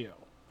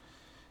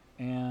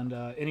 And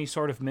any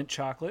sort of mint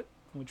chocolate,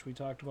 which we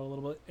talked about a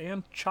little bit.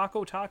 And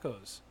Choco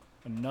Tacos,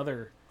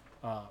 another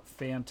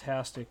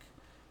fantastic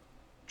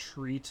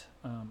treat.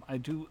 I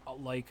do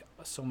like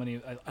so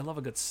many. I love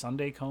a good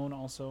sundae cone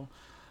also.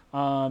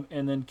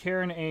 And then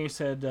Karen A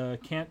said,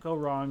 can't go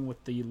wrong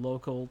with the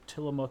local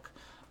Tillamook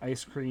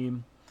ice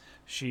cream.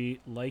 She,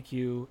 like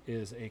you,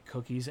 is a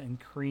cookies and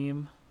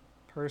cream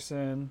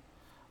person.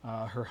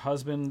 Her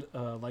husband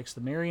likes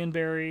the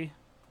Marionberry.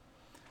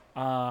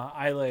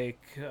 I like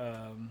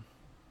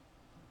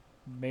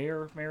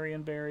Mayor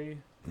Marionberry.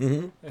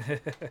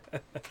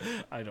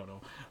 I don't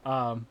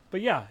know.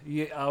 But yeah,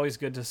 always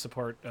good to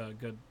support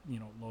good,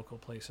 local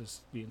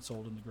places being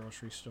sold in the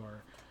grocery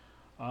store.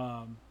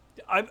 I'm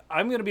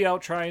going to be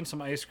out trying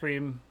some ice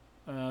cream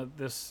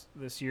this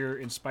year,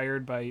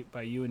 inspired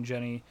by you and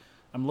Jenny.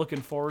 I'm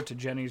looking forward to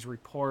Jenny's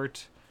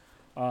report.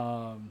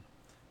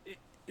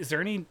 Is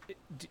there any...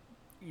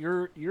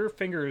 Your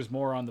finger is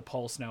more on the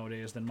pulse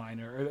nowadays than mine.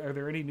 Are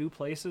there any new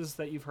places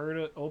that you've heard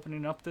of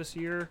opening up this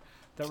year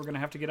that we're going to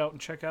have to get out and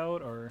check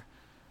out, or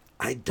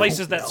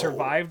places that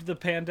survived the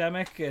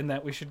pandemic and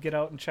that we should get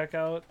out and check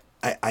out?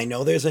 I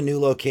know there's a new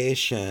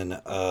location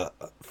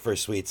for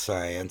Sweet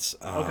Science,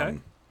 okay,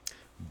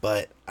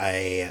 but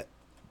I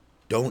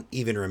don't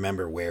even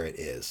remember where it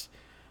is.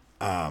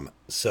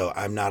 So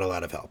I'm not a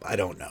lot of help. I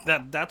don't know.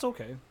 That's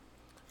okay.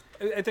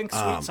 I think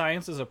Sweet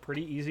Science is a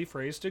pretty easy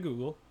phrase to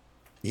Google.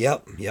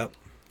 Yep.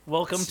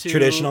 Welcome to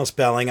traditional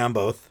spelling on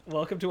both.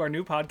 Welcome to our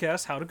new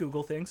podcast, How to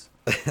Google Things.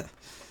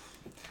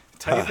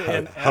 Type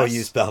in how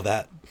you spell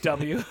that?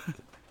 W.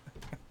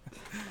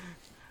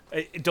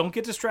 Don't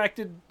get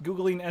distracted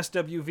Googling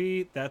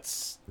SWV.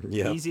 That's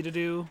easy to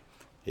do.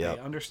 Yeah, I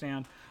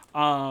understand.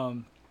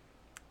 I'm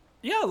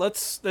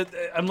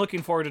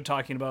looking forward to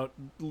talking about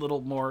a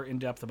little more in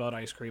depth about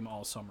ice cream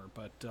all summer.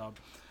 But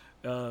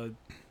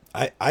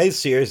I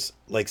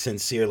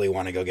sincerely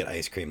want to go get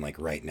ice cream like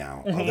right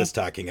now. All this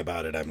talking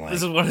about it, I'm like,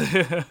 This is one of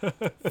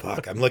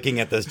fuck. I'm looking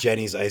at those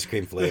Jenny's ice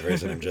cream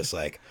flavors and I'm just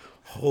like,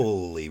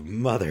 holy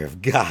mother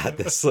of God,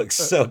 this looks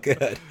so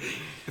good.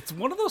 it's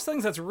one of those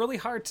things that's really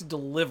hard to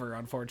deliver,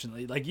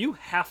 unfortunately. Like, you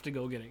have to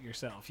go get it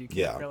yourself. You can't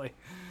Yeah. really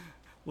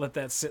let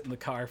that sit in the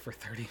car for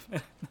 30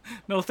 minutes.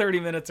 No 30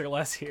 minutes or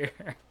less here.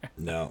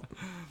 No.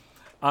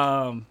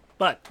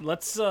 But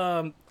let's,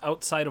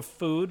 outside of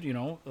food,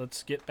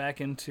 let's get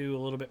back into a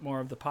little bit more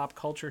of the pop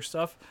culture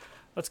stuff.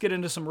 Let's get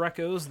into some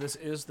recos. This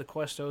is the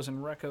Questos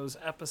and Recos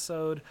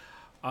episode.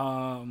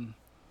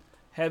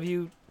 Have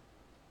you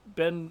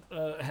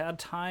had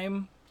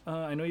time?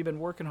 I know you've been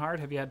working hard.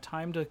 Have you had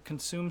time to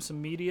consume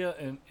some media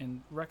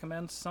and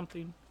recommend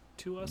something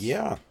to us?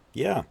 Yeah.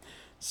 Yeah.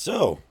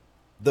 So,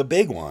 the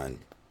big one.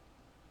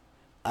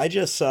 I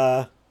just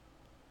saw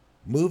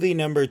movie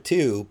number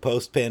 2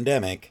 post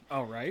pandemic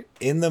All right.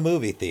 in the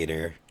movie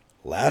theater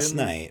last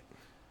night.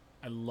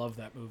 I love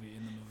that movie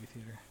in the movie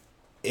theater.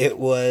 It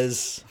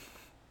was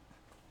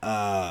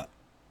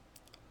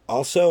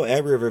also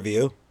at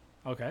Riverview.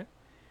 Okay.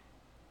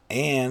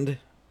 And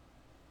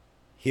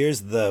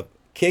here's the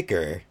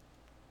kicker.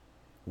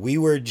 We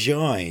were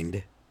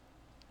joined.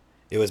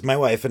 It was my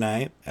wife and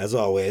I, as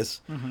always,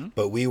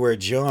 but we were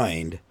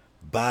joined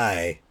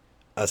by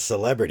a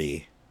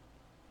celebrity.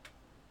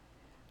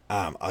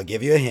 I'll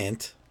give you a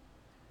hint.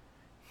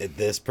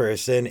 This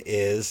person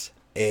is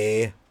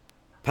a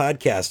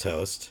podcast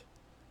host.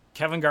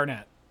 Kevin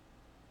Garnett.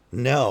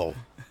 No.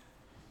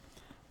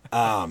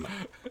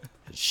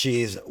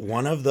 She's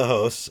one of the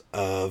hosts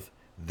of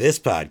this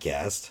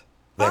podcast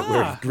that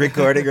we're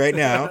recording right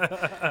now.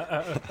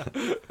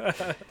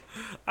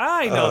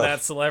 I know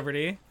that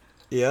celebrity.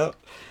 Yep.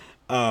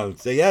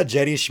 So yeah,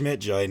 Jenny Schmidt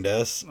joined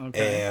us, and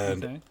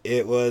okay.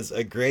 it was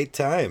a great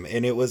time,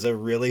 and it was a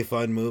really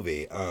fun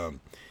movie.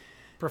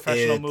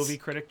 Professional It's- movie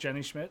critic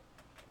Jenny Schmidt.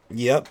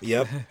 Yep.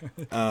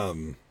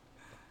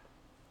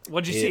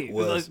 What'd you It see?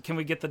 was- Can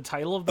we get the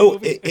title of the Oh,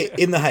 movie?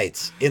 In the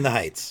Heights. In the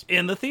Heights.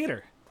 In the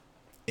theater.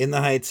 In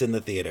the Heights in the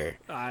theater.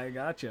 I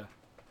gotcha.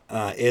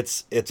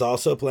 It's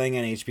also playing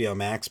on HBO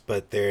Max,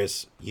 but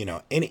there's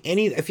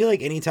any I feel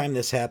like anytime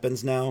this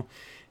happens now,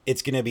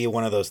 it's gonna be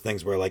one of those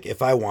things where like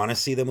if I want to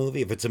see the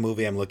movie, if it's a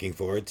movie I'm looking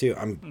forward to,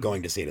 I'm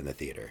going to see it in the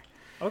theater,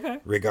 Okay.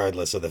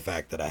 regardless of the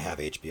fact that I have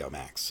HBO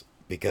Max,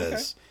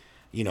 because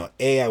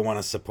A, I want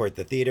to support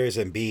the theaters,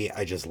 and B,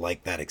 I just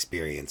like that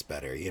experience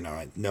better.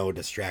 No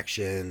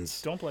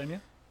distractions, Don't blame you.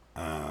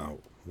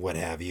 what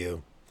have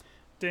you.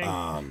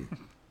 Ding.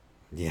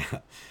 Yeah.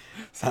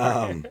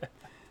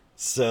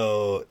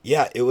 So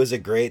yeah, it was a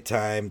great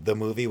time. The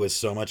movie was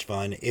so much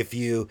fun.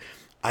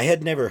 I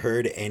had never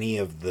heard any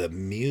of the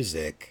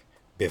music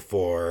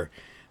before,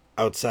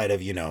 outside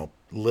of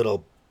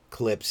little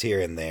clips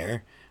here and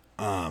there,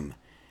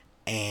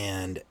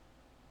 and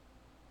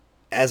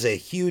as a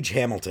huge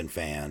Hamilton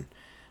fan,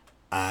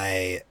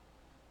 I,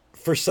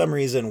 for some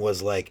reason,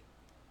 was like,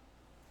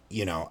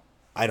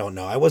 I don't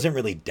know. I wasn't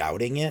really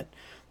doubting it,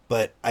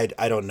 but I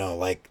don't know.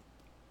 Like,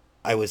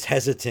 I was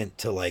hesitant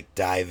to like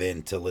dive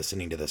into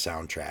listening to the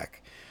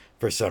soundtrack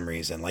for some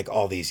reason, like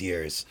all these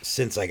years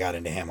since I got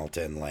into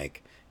Hamilton,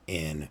 like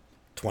in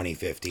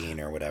 2015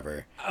 or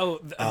whatever. Oh,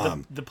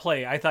 the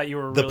play. I thought you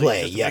were The really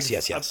play, just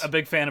yes. A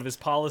big fan of his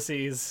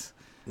policies.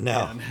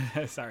 No.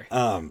 And, sorry.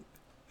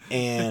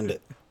 And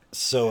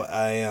so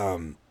I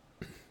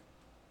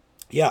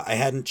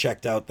hadn't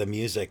checked out the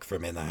music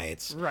from In the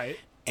Heights. Right.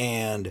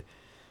 And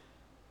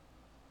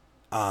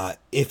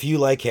if you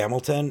like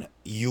Hamilton,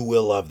 you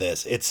will love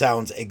this. It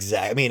sounds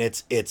exact. I mean,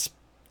 it's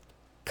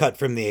cut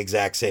from the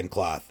exact same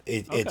cloth.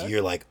 Okay.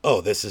 You're like,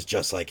 oh, this is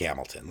just like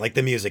Hamilton. Like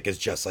the music is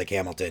just like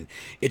Hamilton.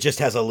 It just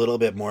has a little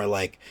bit more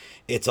like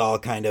it's all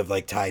kind of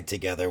like tied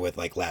together with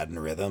like Latin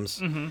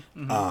rhythms.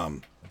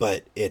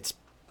 But it's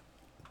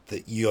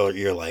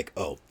you're like,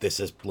 oh, this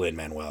is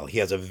Lin-Manuel. He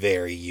has a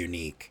very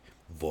unique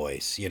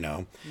voice,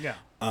 Yeah.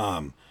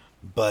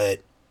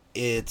 but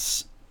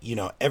it's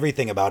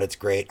everything about it's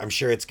great. I'm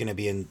sure it's going to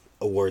be in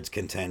awards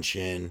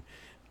contention.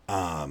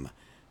 I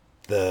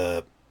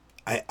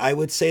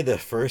would say the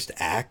first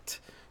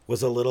act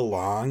was a little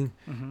long.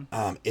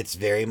 It's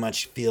very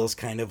much feels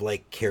kind of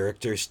like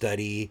character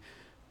study,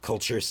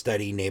 culture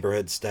study,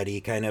 neighborhood study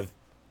kind of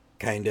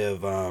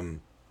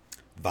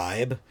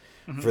vibe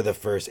for the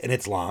first, and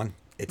it's long.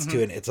 It's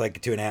it's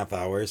like 2.5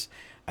 hours.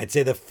 I'd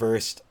say the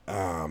first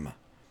hour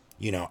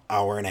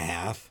and a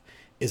half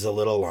is a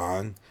little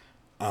long.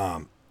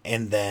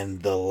 And then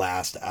the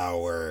last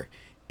hour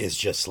is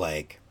just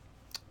like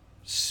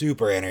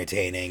super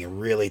entertaining and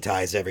really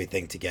ties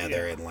everything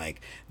together. Yeah. And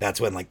like, that's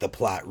when like the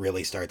plot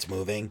really starts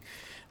moving.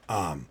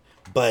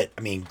 But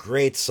I mean,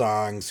 great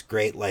songs,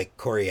 great like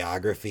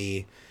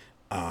choreography.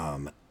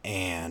 And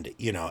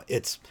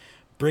it's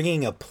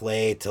bringing a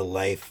play to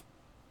life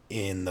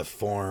in the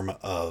form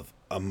of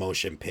a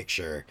motion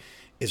picture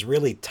is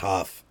really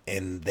tough.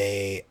 And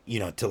they,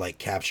 to like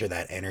capture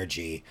that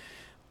energy,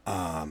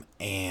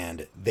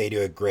 and they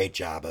do a great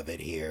job of it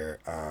here.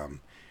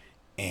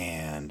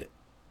 And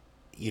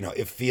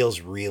it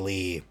feels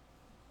really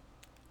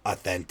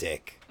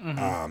authentic,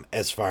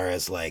 as far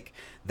as like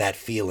that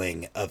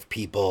feeling of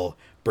people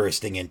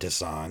bursting into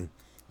song.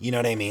 You know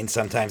what I mean?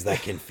 Sometimes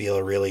that can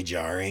feel really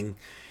jarring.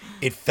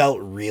 It felt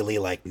really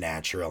like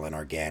natural and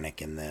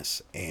organic in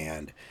this.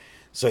 And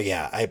so,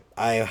 yeah,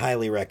 I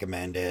highly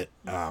recommend it,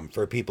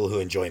 for people who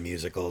enjoy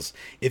musicals.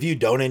 If you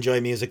don't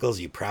enjoy musicals,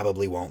 you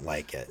probably won't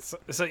like it.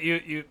 So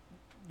you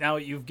now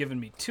you've given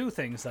me two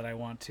things that I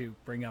want to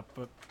bring up.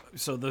 But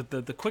so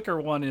the quicker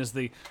one is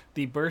the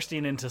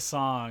bursting into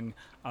song.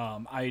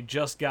 I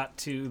just got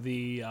to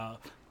the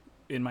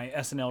in my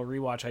SNL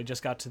rewatch. I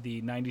just got to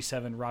the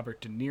 '97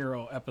 Robert De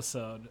Niro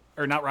episode,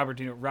 or not Robert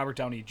De Niro, Robert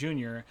Downey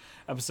Jr.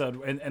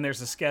 episode, and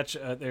there's a sketch.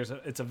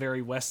 It's a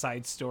very West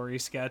Side Story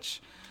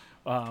sketch.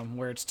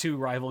 Where it's two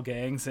rival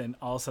gangs, and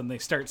all of a sudden they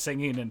start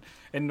singing,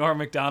 and Norm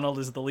Macdonald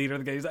is the leader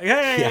of the gang. He's like,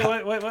 "Hey,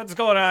 Yeah. what's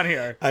going on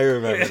here?" I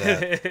remember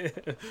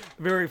that.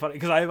 Very funny,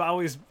 because I've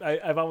always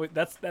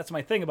that's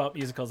my thing about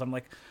musicals. I'm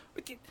like,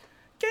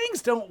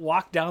 gangs don't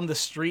walk down the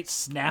street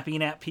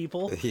snapping at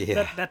people.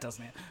 Yeah. That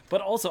doesn't happen.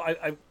 But also,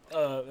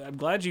 I'm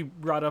glad you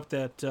brought up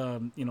that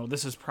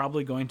this is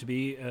probably going to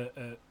be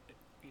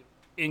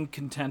in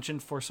contention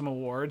for some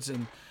awards,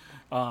 and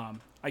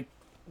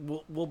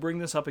we'll bring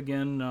this up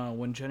again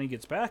when Jenny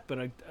gets back, but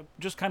I'm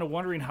just kind of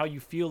wondering how you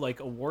feel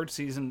like award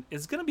season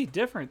is going to be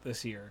different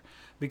this year,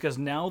 because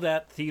now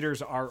that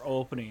theaters are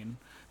opening,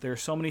 there are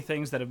so many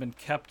things that have been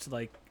kept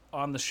like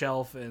on the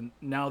shelf, and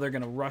now they're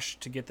going to rush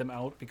to get them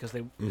out because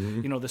they,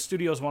 the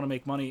studios want to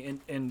make money,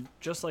 and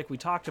just like we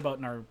talked about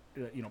in our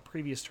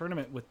previous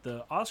tournament with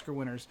the Oscar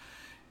winners.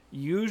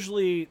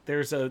 Usually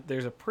there's a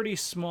pretty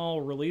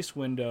small release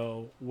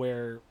window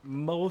where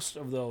most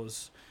of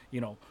those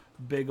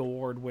big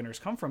award winners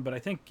come from, but I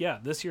think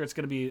this year it's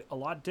going to be a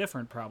lot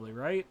different, probably,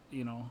 right?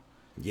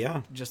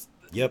 Yeah. Just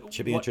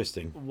Should be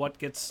interesting. What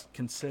gets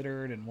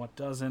considered and what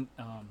doesn't.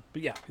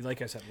 But yeah,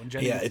 like I said, when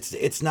Jenny,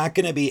 it's not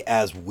going to be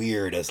as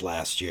weird as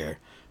last year,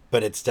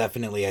 but it's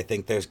definitely, I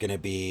think there's going to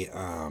be,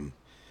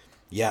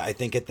 I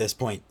think at this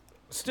point,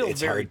 still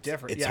it's very hard,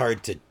 different.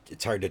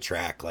 It's hard to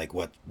track like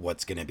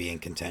what's going to be in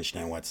contention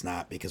and what's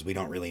not, because we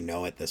don't really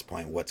know at this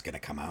point what's going to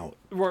come out.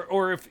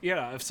 Or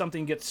if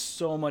something gets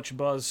so much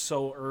buzz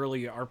so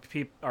early,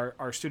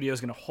 our studio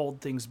is going to hold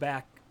things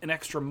back an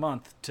extra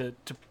month to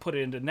put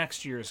it into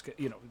next year's.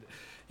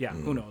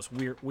 Who knows?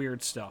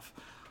 Weird stuff.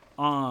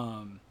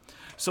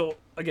 So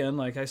again,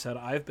 like I said,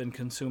 I've been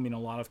consuming a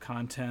lot of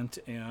content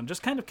and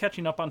just kind of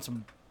catching up on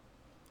some.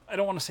 I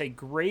don't want to say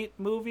great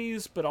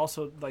movies, but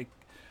also like.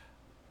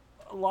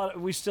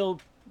 We still,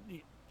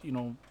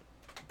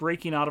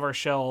 breaking out of our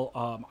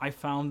shell. I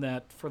found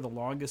that for the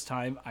longest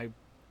time, I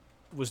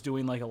was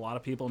doing like a lot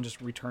of people and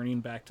just returning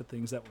back to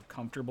things that were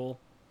comfortable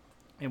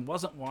and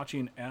wasn't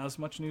watching as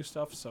much new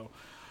stuff. So,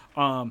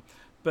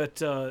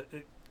 but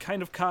it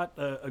kind of caught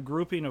a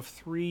grouping of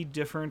three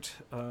different,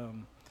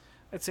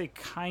 I'd say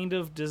kind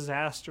of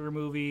disaster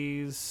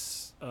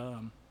movies,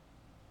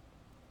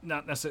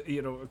 not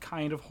necessarily,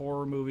 kind of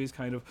horror movies,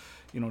 kind of,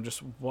 just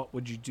what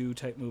would you do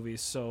type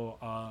movies. So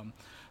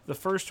the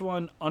first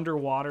one,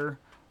 Underwater,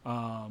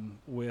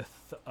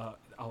 with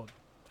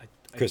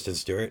Kristen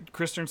Stewart.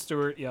 Kristen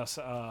Stewart, yes.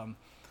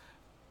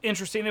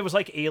 Interesting. It was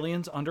like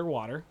Aliens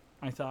underwater,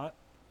 I thought.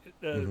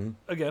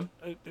 Again,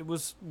 it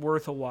was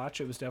worth a watch.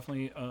 It was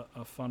definitely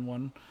a fun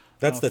one.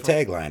 That's the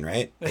tagline,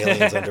 right?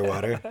 Aliens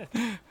underwater.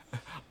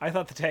 I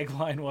thought the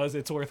tagline was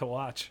 "It's worth a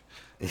watch."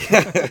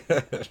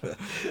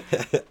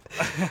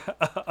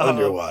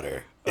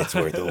 Underwater, it's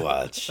worth a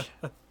watch.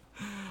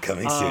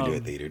 Coming soon to a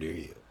theater near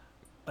you.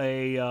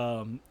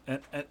 An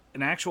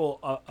actual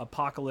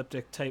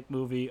apocalyptic type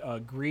movie,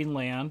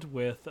 Greenland,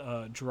 with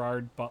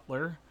Gerard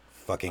Butler.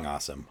 Fucking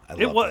awesome! I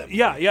love it was that movie.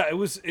 yeah.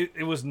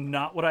 It was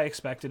not what I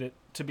expected it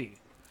to be.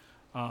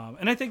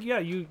 And I think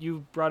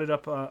you brought it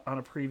up on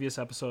a previous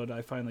episode.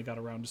 I finally got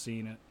around to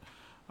seeing it.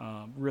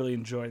 Really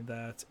enjoyed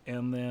that.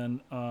 And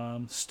then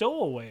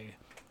Stowaway,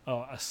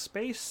 a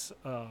space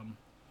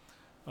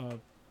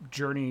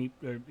journey.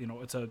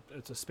 It's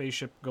a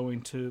spaceship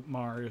going to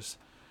Mars.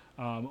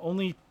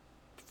 Only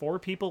 4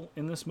 people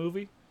in this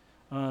movie.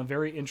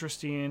 Very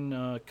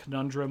interesting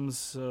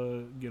conundrums.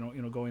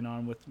 Going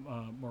on with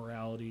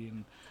morality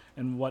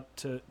and what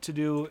to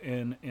do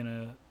in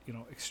a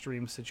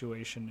extreme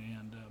situation.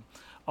 And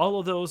all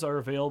of those are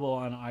available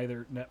on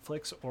either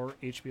Netflix or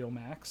HBO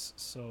Max.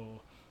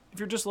 So if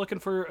you're just looking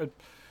for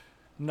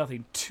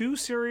nothing too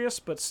serious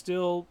but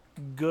still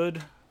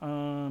good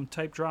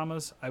type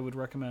dramas, I would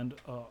recommend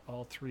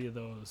all 3 of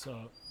those.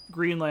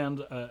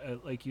 Greenland,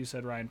 like you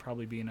said, Ryan,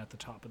 probably being at the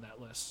top of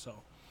that list.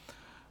 So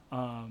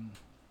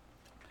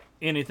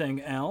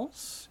anything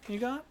else you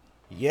got?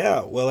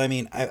 Yeah, well, I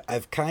mean,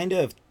 I've kind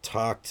of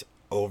talked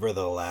over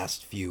the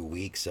last few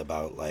weeks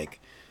about like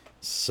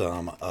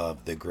some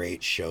of the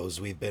great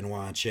shows we've been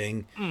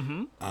watching.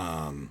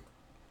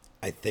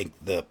 I think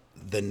the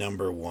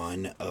number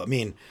one,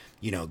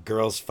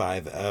 Girls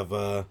 5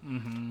 Eva.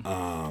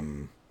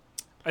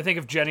 I think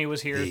if Jenny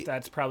was here,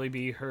 that'd probably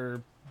be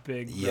her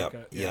big.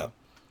 Yep.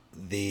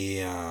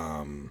 The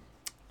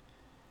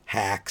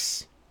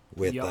Hacks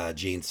with Yup.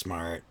 Gene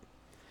Smart.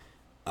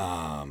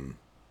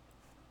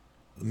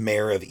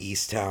 Mayor of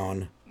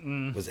Easttown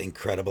was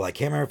incredible. I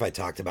can't remember if I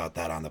talked about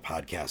that on the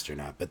podcast or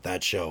not, but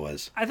that show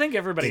was I think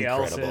everybody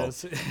incredible.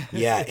 else is.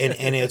 Yeah,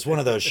 and it's one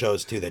of those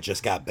shows too that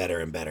just got better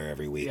and better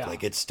every week. Yeah.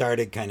 Like it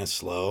started kind of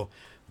slow,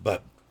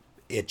 but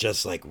it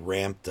just like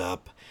ramped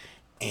up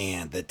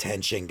and the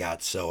tension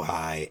got so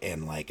high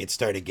and like it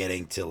started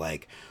getting to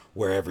like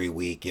where every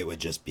week it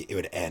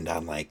would end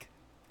on like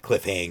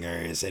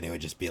cliffhangers and it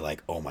would just be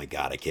like, oh my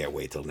god, I can't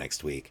wait till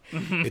next week.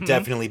 It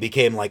definitely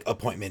became like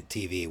appointment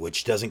TV,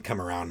 which doesn't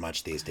come around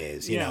much these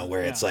days, you know,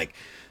 where it's like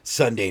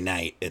Sunday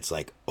night, it's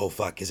like, oh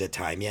fuck, is it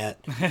time yet?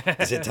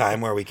 Is it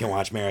time where we can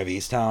watch Mayor of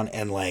Easttown?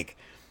 And like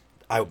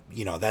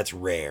that's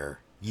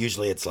rare.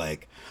 Usually it's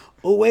like,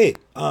 oh wait,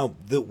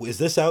 is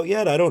this out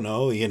yet? I don't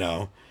know,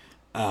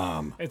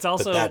 It's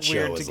also but that show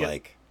weird was to get.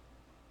 like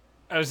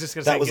I was just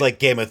gonna say that was like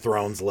Game of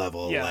Thrones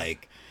level, Yeah.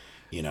 like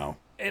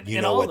And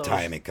you know all what those-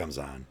 time it comes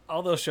on.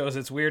 all those shows.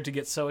 It's weird to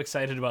get so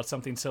excited about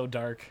something so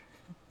dark.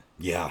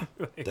 Yeah,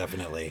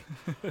 definitely.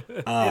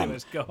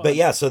 Anyways, go on. But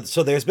yeah, so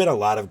there's been a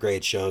lot of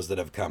great shows that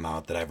have come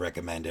out that I've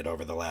recommended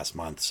over the last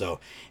month. So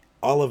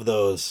all of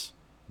those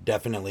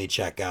definitely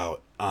check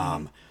out.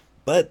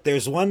 But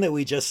there's one that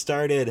we just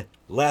started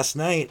last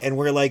night and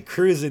we're like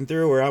cruising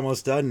through. We're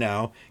almost done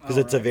now because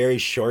it's a Alright. very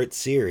short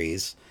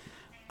series.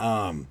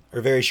 Or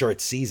very short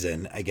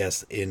season, I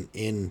guess.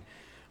 In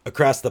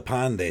across the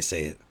pond, they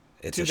say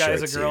it's Two a guys,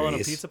 short a girl, and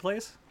a series. pizza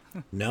place.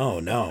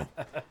 No.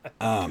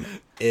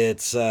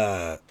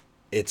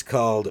 It's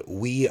called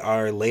We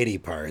Are Lady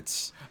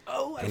Parts,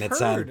 Oh, I've and it's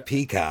heard. on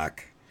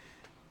Peacock.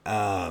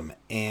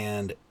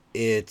 And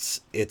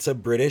it's a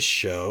British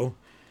show,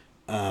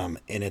 and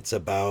it's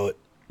about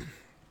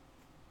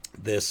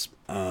this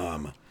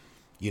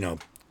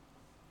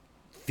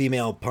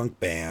female punk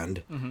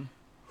band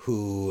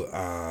who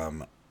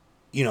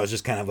is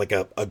just kind of like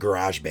a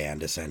garage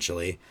band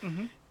essentially,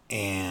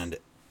 and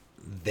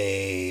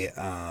they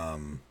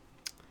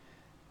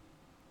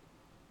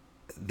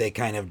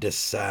kind of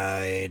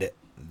decide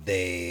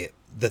the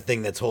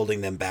thing that's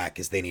holding them back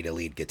is they need a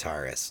lead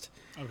guitarist,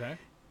 Okay.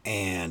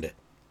 and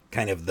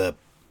kind of the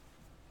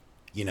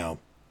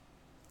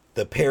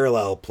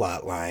parallel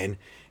plot line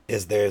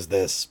is there's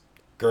this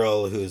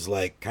girl who's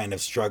like kind of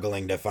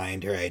struggling to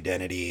find her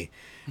identity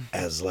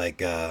as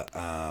like a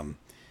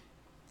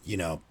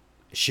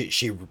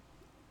she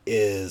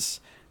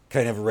is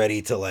kind of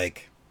ready to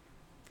like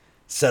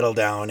settle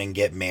down and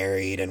get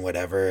married and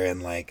whatever,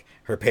 and like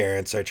her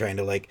parents are trying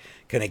to like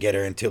kind of get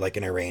her into like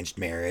an arranged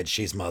marriage.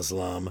 She's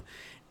Muslim,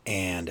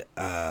 and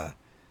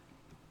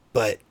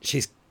but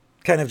she's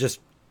kind of just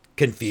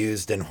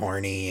confused and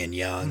horny and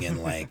young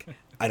and like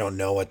I don't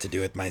know what to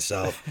do with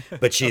myself,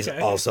 but she's Okay.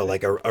 also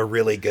like a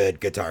really good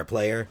guitar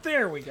player.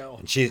 There we go.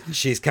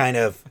 She's kind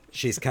of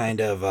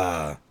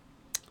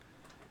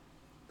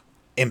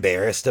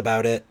embarrassed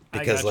about it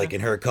because gotcha. like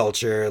in her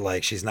culture,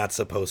 like she's not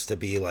supposed to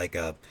be like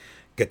a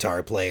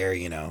guitar player,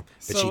 but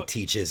she So-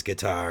 teaches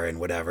guitar and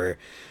whatever.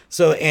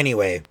 So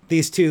anyway,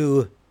 these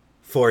two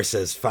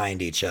forces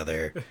find each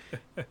other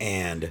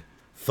and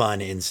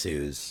fun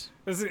ensues.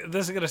 This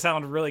is gonna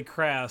sound really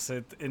crass.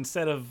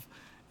 Instead of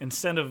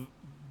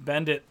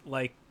bend it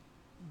like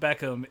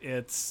Beckham,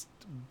 it's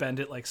bend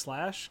it like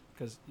Slash,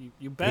 because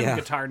you bend Yeah.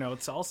 guitar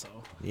notes also.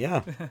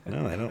 Yeah.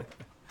 No, I don't.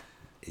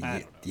 I don't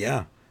know.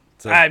 Yeah.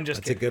 I'm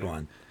just That's a kidding. good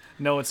one.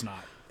 No, it's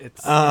not.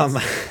 It's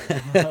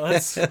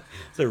let's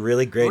It's a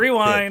really great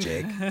Rewind.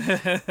 bit,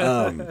 Jake.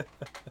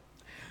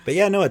 But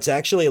yeah, no, it's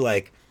actually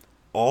like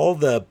all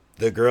the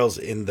girls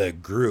in the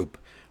group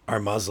are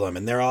Muslim,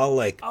 and they're all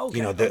like,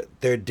 Okay.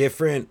 they're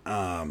different,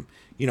 from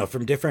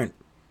different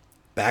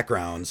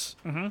backgrounds.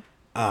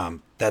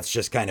 That's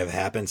just kind of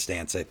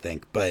happenstance, I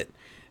think, but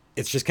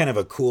it's just kind of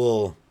a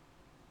cool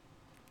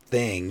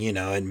thing,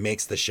 it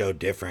makes the show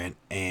different.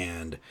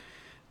 And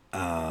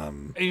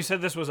And you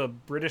said this was a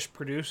British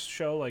produced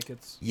show, like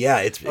it's yeah,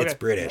 it's Okay.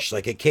 British.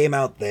 Like it came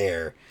out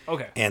there,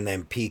 okay. and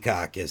then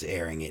Peacock is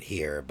airing it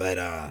here. But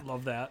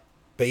Love that.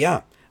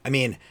 yeah, I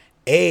mean,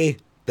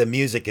 the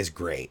music is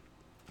great.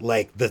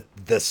 Like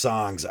the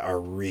songs are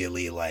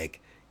really like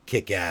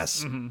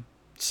kick-ass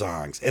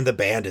songs, and the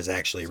band is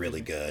actually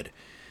really good.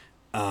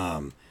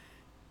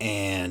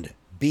 And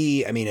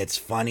B, I mean, it's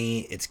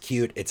funny, it's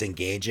cute, it's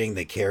engaging.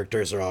 The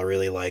characters are all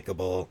really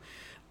likable.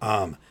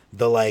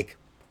 The like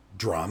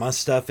drama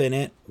stuff in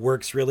it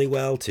works really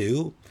well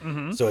too.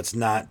 So it's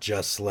not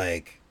just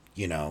like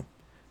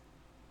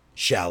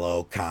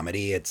shallow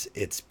comedy. It's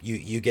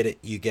you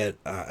get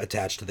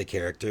attached to the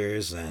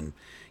characters, and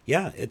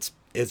yeah, it's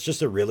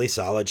just a really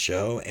solid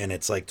show, and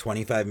it's like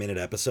 25-minute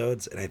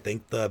episodes, and I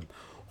think the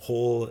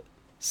whole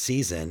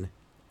season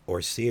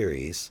or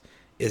series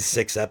is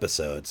 6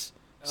 episodes.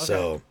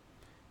 So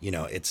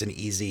it's an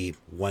easy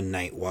one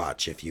night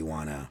watch if you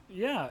want to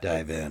Yeah.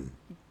 dive in.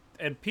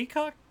 And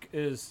Peacock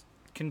is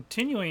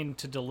continuing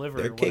to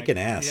deliver. They're when kicking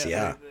ass,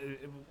 yeah.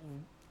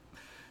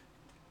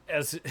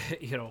 As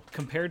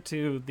compared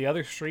to the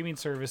other streaming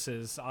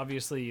services,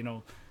 obviously,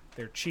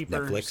 they're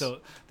cheaper, Netflix. so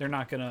they're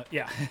not gonna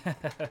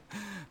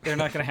they're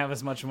not gonna have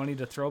as much money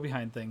to throw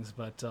behind things.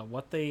 But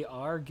what they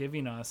are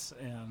giving us,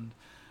 and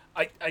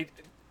I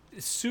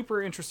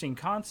super interesting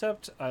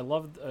concept. I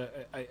love.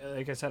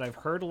 Like I said, I've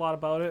heard a lot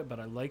about it, but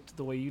I liked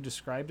the way you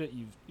described it.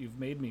 You've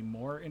made me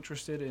more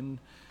interested in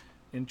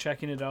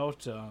checking it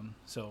out.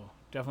 So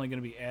definitely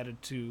going to be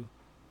added to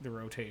the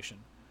rotation.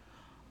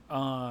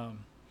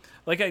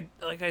 Like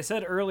I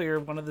said earlier,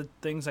 one of the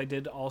things I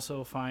did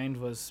also find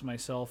was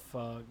myself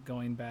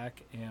going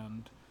back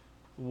and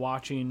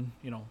watching,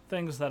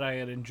 things that I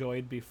had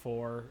enjoyed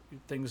before,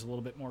 things a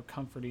little bit more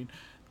comforting.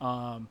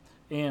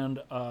 And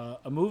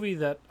a movie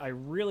that I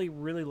really,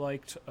 really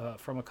liked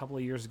from a couple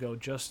of years ago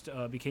just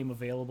became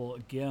available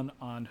again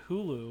on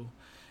Hulu,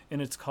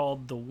 and it's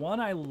called The One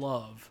I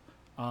Love,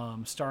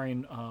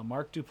 starring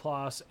Mark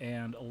Duplass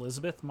and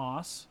Elizabeth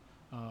Moss.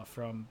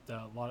 From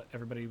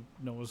everybody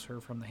knows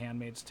her from The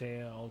Handmaid's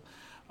Tale,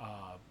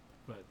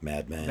 but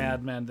Mad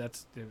Men.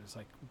 It was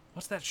like,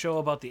 what's that show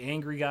about the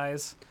angry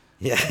guys?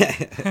 Yeah,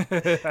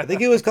 I think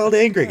it was called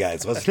Angry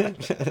Guys,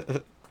 wasn't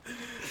it?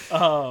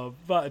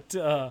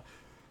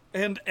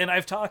 And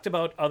I've talked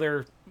about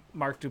other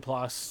Mark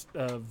Duplass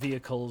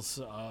vehicles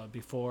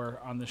before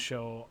on the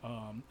show.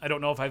 I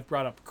don't know if I've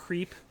brought up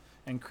Creep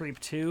and Creep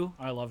 2.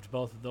 I loved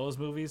both of those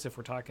movies. If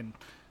we're talking,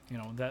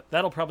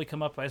 that'll probably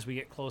come up as we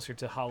get closer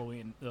to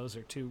Halloween. Those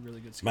are two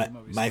really good scary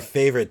movies. My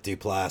favorite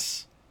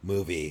Duplass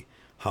movie,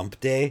 Hump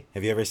Day.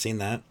 Have you ever seen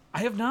that? I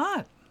have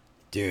not.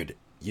 Dude,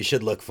 you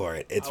should look for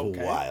it. It's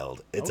Okay.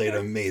 wild. It's Okay. an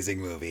amazing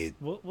movie.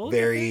 We'll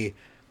Very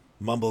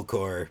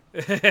mumblecore,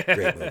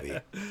 great movie.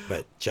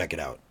 But check it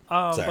out.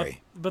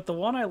 Sorry. But the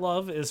one I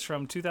love is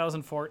from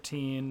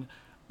 2014.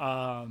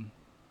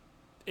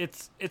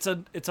 It's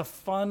a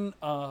fun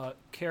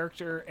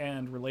character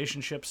and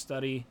relationship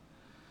study.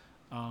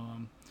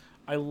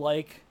 I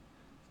like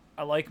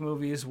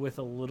movies with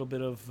a little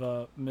bit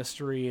of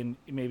mystery and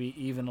maybe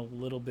even a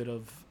little bit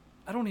of,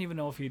 I don't even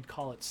know if you'd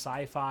call it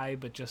sci-fi,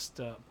 but just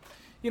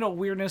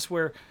weirdness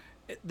where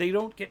they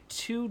don't get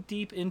too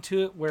deep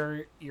into it,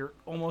 where you're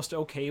almost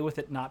okay with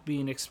it not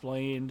being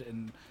explained.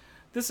 And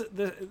this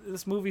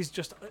movie's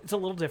just, it's a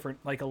little different,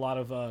 like a lot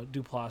of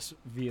Duplass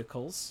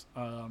vehicles.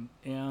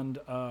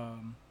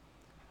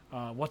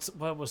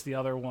 What was the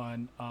other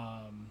one?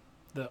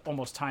 The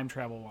almost time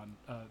travel one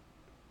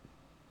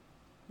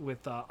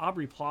with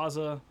Aubrey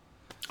Plaza.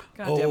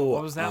 God damn it,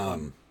 what was that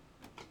one?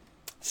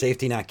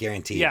 Safety Not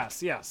Guaranteed.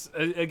 Yes.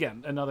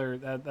 Again,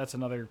 that's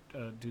another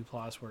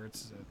Duplass where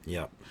it's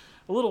Yeah.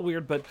 a little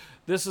weird, but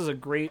this is a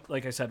great,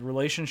 like I said,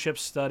 relationship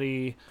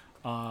study.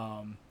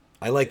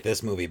 I like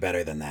this movie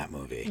better than that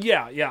movie.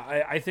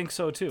 Yeah, I think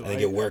so too. I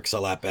think it works a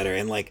lot better.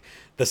 And like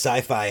the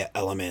sci-fi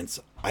elements,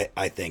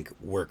 I think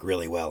work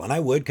really well. And I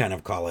would kind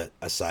of call it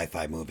a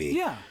sci-fi movie.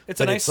 Yeah, it's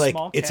but a nice it's like,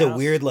 small it's cast. a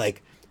weird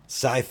like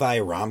sci-fi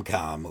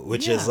rom-com,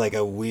 which is like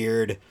a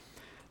weird,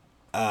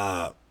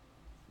 a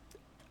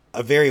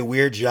very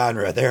weird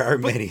genre. There are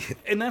many,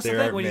 and that's the there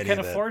thing are when you many kind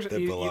of that- force that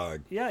belong.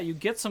 you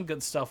get some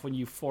good stuff when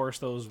you force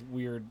those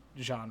weird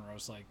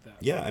genres like that.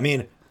 Yeah, I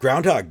mean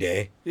Groundhog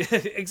Day.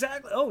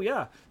 Exactly. Oh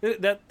yeah,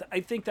 that I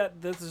think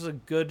that this is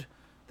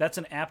that's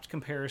an apt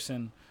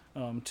comparison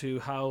to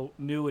how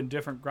new and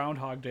different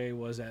Groundhog Day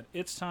was at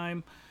its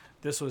time.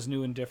 This was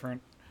new and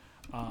different.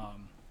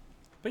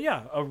 But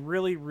yeah, a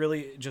really,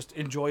 really just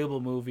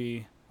enjoyable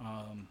movie.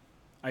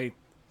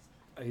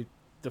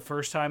 The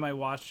first time I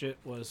watched it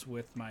was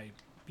with my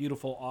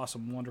beautiful,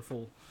 awesome,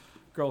 wonderful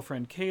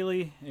girlfriend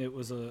Kaylee. It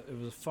was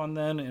fun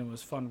then, and it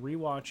was fun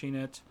rewatching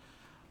it.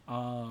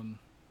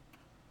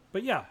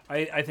 But yeah,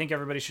 I think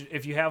everybody should.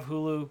 If you have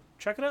Hulu,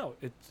 check it out.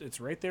 It's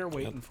right there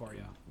waiting for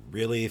you.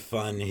 Really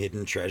fun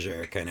hidden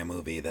treasure kind of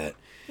movie that,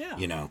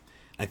 Yeah.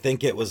 I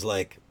think it was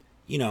like,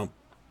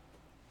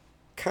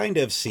 kind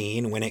of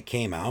seen when it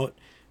came out,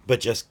 but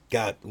just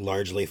got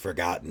largely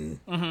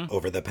forgotten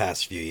over the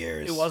past few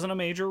years. It wasn't a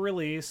major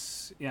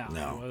release. Yeah,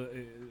 No.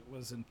 it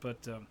wasn't.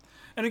 But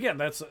and again,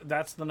 that's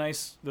the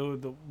nice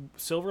the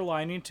silver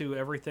lining to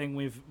everything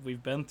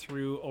we've been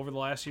through over the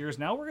last years.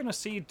 Now we're gonna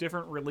see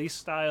different release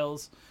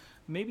styles.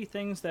 Maybe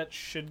things that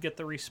should get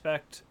the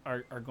respect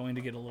are going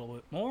to get a little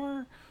bit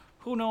more.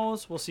 Who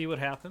knows? We'll see what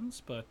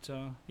happens. But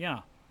yeah,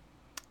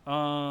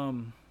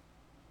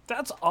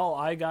 that's all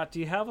I got. Do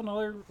you have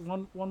another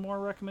one more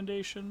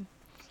recommendation?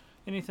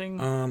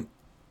 Anything?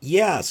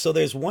 Yeah, so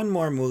there's one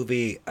more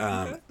movie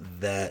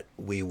that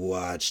we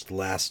watched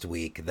last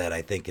week that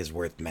I think is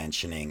worth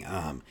mentioning.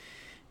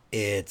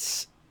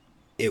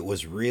 It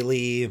was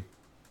really,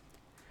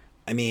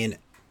 I mean,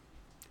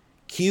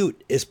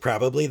 cute is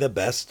probably the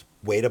best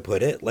way to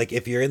put it. Like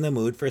if you're in the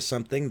mood for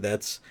something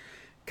that's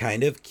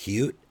kind of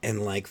cute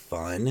and like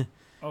fun,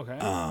 Okay.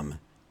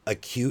 a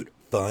cute,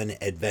 fun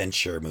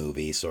adventure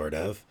movie, sort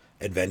of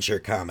adventure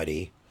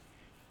comedy.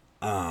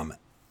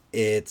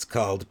 It's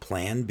called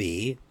Plan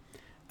B.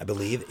 I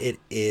believe it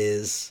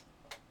is.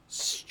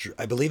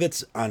 I believe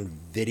it's on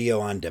video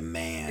on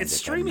demand. It's if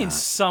I'm streaming not-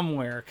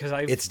 somewhere because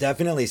I. It's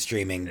definitely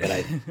streaming, but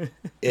I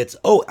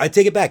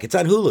take it back. It's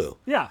on Hulu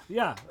Yeah.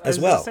 I as was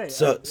gonna well.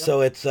 say,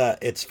 So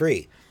it's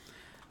free.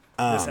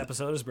 This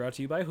episode is brought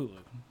to you by Hulu.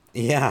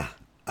 Yeah.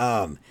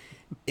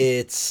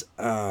 It's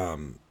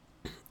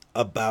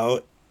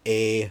about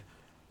a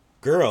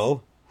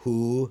girl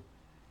who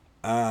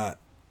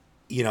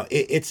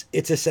it's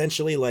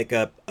essentially like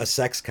a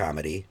sex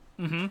comedy.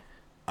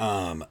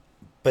 Mm-hmm.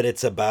 But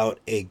it's about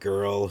a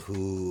girl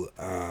who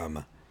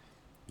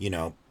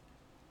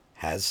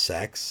has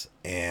sex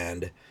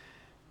and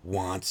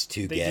wants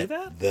to They get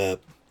do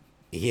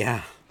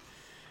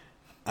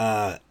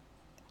that?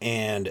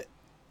 And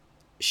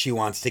she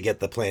wants to get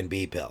the Plan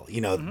B pill.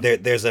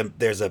 Mm-hmm.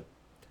 There's a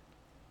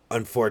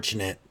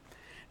unfortunate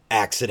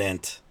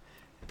accident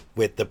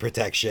with the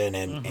protection,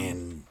 and Mm-hmm.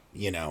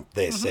 and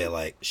they say,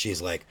 like,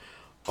 she's like,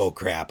 oh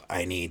crap,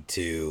 I need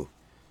to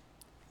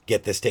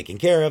get this taken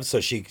care of. So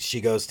she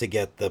goes to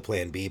get the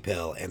Plan B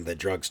pill, and the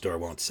drugstore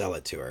won't sell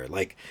it to her.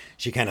 Like,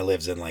 she kind of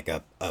lives in like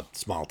a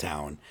small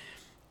town,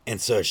 and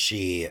so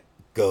she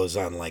goes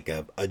on like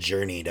a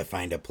journey to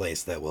find a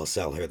place that will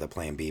sell her the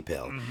Plan B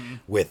pill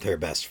with her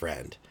best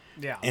friend.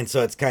 Yeah. And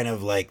so it's kind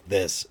of like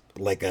this,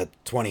 like a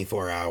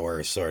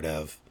 24-hour sort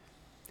of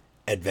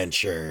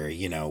adventure,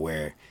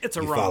 where It's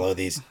a you romp. follow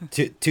these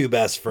two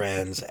best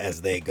friends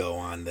as they go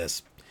on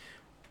this,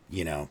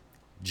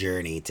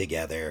 journey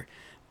together.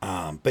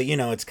 But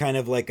it's kind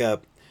of like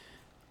a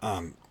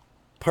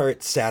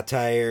part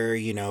satire,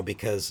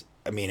 because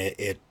I mean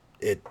it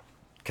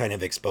kind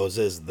of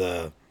exposes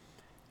the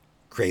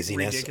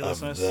craziness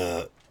Ridiculousness.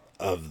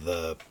 of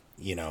the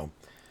Yeah.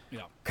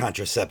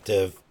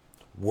 contraceptive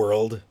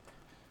world,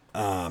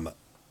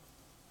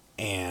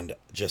 and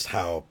just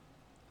how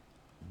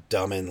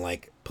dumb and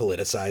like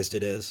politicized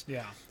it is.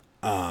 Yeah.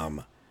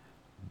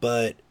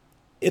 But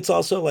it's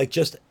also like,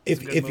 just It's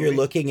if a good you're movie.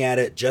 looking at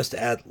it just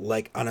at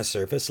like on a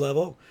surface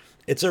level,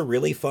 it's a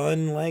really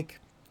fun like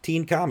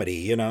teen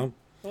comedy, Well,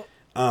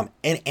 and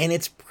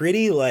it's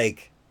pretty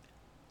like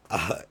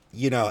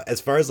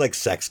as far as like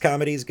sex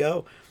comedies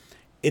go,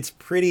 it's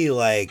pretty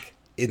like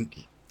in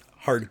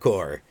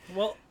hardcore.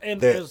 well,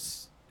 and The-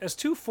 as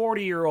two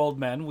 40-year-old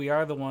men, we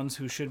are the ones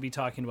who should be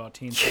talking about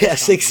teen sex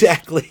Yes, comedies.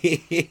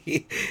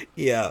 exactly.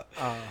 Yeah.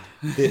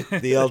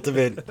 The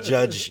ultimate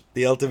judge,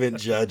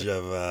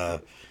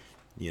 of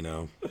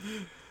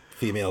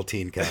female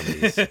teen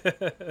comedies.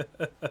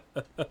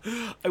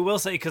 I will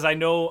say, because I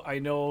know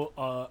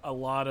a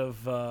lot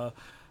of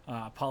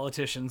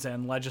politicians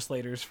and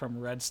legislators from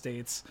red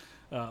states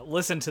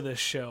listen to this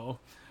show.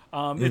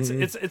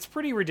 It's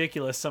pretty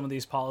ridiculous, some of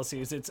these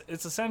policies. It's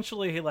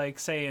essentially like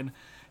saying,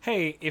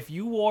 hey, if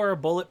you wore a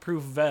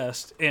bulletproof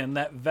vest and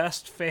that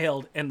vest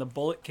failed and the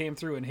bullet came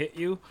through and hit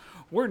you,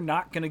 we're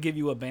not going to give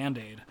you a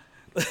Band-Aid.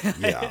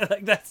 Yeah.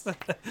 Like that's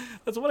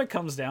what it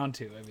comes down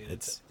to. I mean,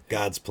 It's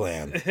God's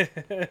plan.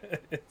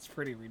 it's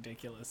pretty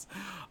ridiculous.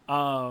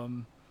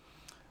 Plan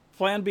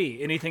B.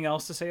 Anything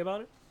else to say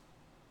about it?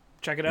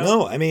 Check it out.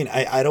 No, I mean,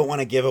 I don't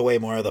want to give away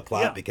more of the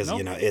plot, Yeah, because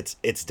no.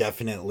 it's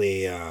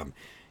definitely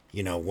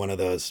one of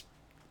those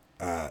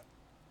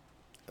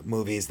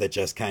movies that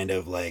just kind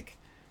of like,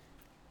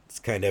 it's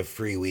kind of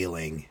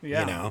freewheeling.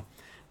 Yeah.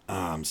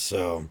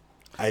 So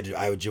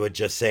I would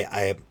just say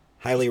I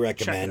highly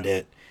recommend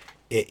it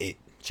it.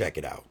 Check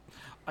it out.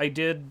 I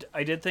did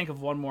think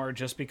of one more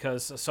just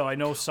because. So I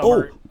know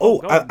Summer. Go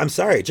go ahead. I'm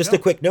sorry. Just No.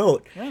 a quick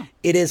note. Yeah.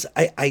 It is.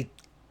 I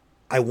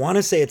want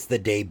to say it's the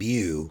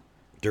debut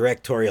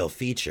directorial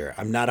feature.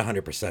 I'm not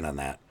 100% on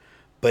that,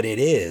 but it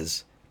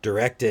is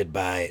directed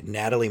by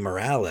Natalie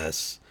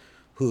Morales,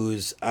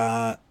 who's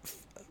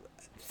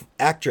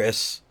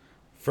actress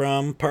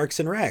from Parks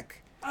and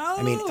Rec.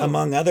 I mean, Oh.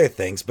 among other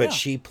things, but Yeah.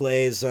 she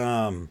plays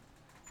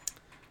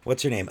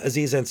what's her name?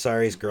 Aziz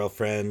Ansari's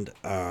girlfriend.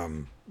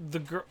 The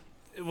girl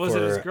was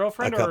it his For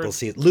girlfriend a couple or?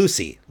 seasons.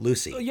 Lucy.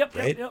 Yep,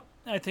 right? yep.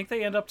 I think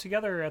they end up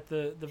together at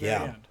the very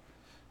Yeah. end.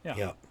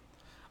 Yeah.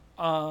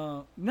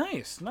 Yep.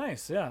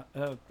 Nice. Yeah.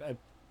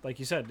 Like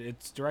you said,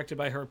 it's directed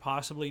by her,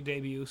 possibly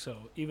debut,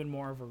 so even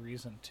more of a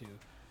reason to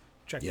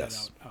check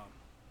Yes. that out.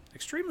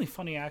 Extremely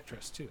funny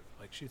actress too.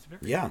 Like she's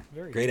very, Yeah.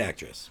 very Great good.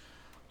 actress.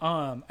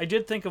 I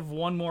did think of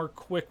one more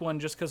quick one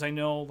just because I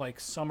know like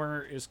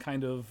summer is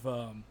kind of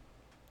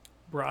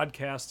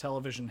broadcast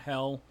television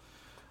hell.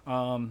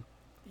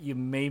 You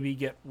maybe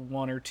get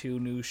one or two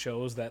new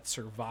shows that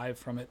survive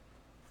from it.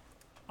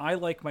 I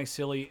like my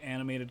silly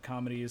animated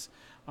comedies,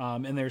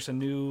 and there's a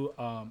new,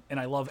 and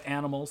I love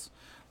animals.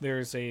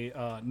 There's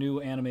a new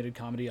animated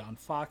comedy on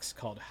Fox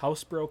called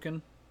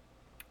Housebroken,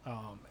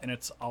 and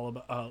it's all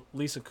about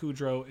Lisa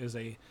Kudrow is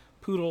a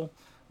poodle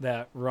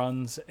that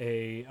runs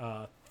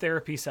a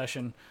therapy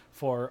session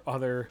for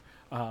other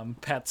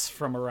pets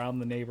from around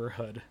the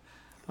neighborhood.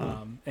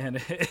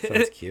 And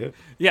Sounds cute.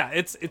 yeah,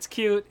 it's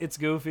cute, it's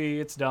goofy,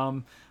 it's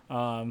dumb.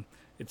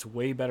 It's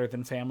way better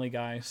than Family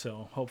Guy,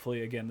 so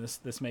hopefully again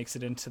this makes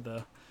it into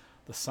the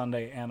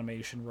Sunday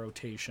animation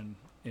rotation,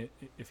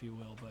 if you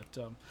will.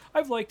 But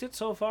I've liked it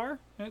so far.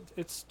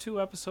 It's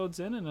 2 episodes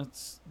in, and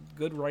it's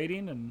good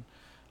writing. And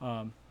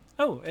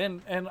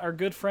and our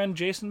good friend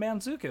Jason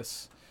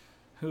Mantzoukas,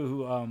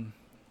 who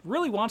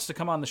really wants to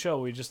come on the show.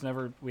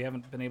 We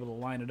haven't been able to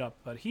line it up,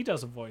 but he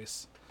does a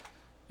voice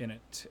in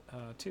it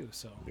too.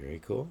 So Very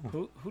cool.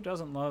 who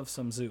doesn't love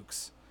some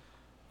Zooks?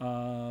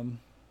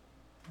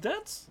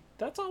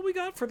 That's all we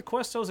got for the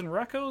Questos and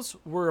Recos.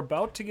 We're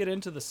about to get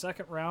into the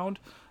second round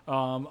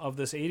of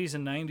this 80s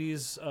and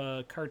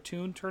 90s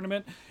cartoon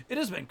tournament. It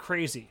has been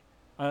crazy.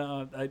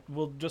 I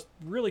will just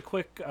really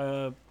quick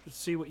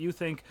see what you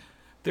think.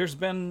 There's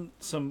been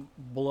some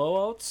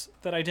blowouts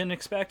that I didn't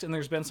expect, and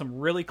there's been some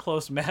really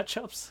close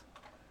matchups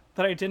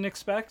that I didn't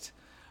expect.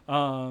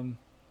 How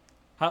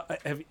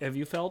have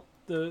you felt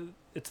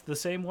it's the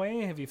same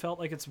way? Have you felt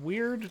like it's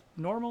weird,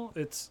 normal?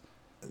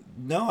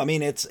 No, I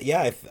mean,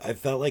 I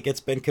felt like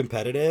it's been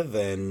competitive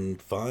and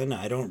fun.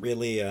 I don't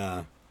really,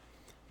 there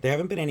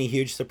haven't been any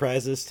huge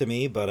surprises to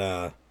me,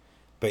 but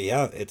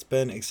yeah, it's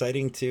been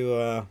exciting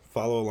to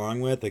follow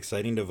along with,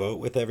 exciting to vote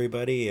with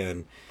everybody,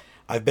 and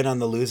I've been on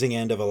the losing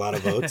end of a lot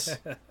of votes,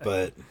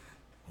 but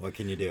what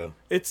can you do?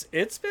 It's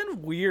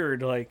been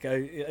weird. Like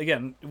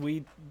again,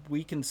 we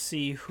can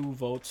see who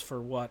votes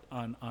for what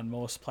on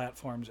most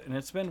platforms, and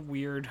it's been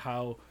weird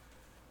how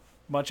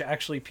much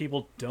actually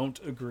people don't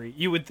agree.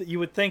 You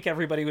would think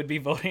everybody would be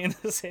voting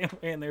the same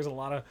way, and there's a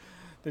lot of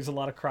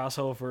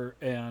crossover,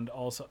 and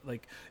also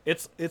like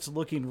it's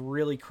looking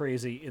really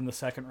crazy in the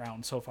second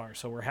round so far.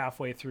 So we're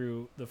halfway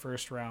through the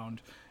first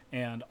round,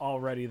 and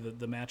already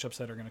the matchups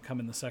that are going to come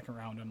in the second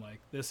round, I'm like,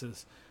 this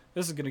is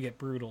going to get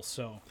brutal.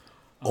 So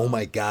oh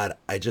my God,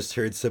 I just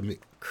heard some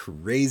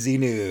crazy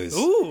news.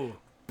 Ooh,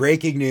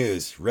 breaking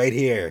news right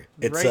here.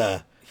 It's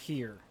right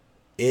here.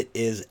 It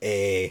is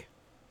a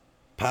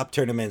Pop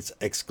Tournaments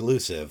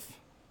exclusive.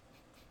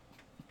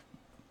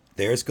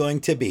 There's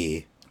going to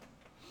be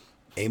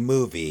a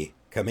movie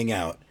coming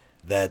out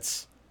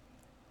that's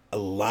a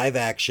live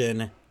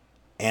action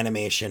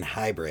animation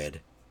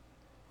hybrid,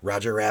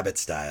 Roger Rabbit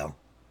style,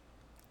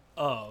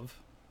 Of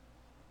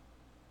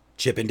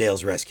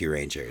Chippendales Rescue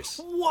Rangers.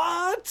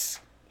 what?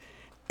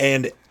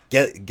 And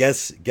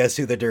guess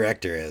who the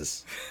director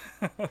is?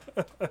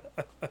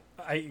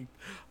 Chloe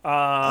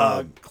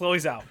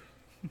Zhao.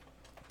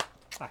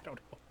 I don't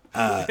know.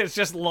 It's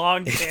just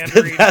long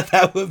tangerine.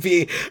 that would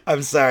be.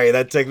 I'm sorry,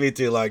 that took me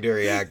too long to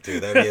react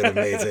to. That'd be an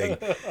amazing.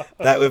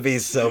 That would be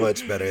so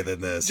much better than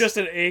this. Just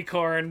an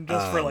acorn,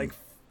 just for like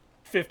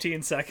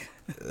 15 seconds.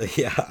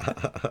 Yeah.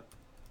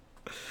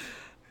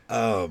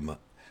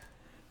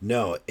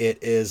 No, it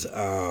is.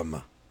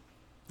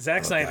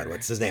 Zack Snyder. God,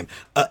 what's his name?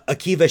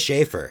 Akiva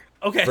Schaffer.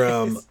 Okay.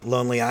 From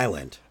Lonely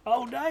Island.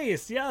 Oh,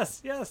 nice.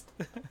 Yes.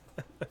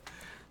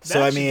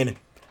 So I mean,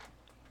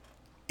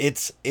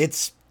 it's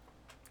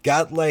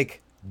got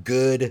like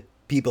good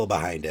people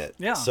behind it.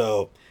 Yeah.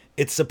 So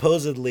it's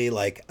supposedly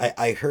like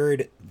I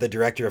heard the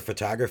director of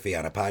photography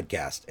on a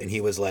podcast, and he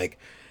was like,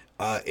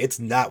 it's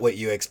not what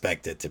you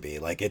expect it to be.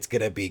 Like, it's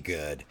gonna be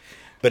good,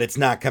 but it's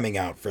not coming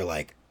out for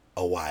like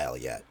a while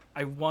yet.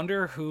 I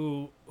wonder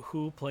who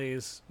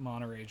plays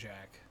Monterey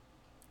Jack.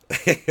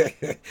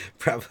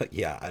 Probably,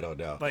 yeah. I don't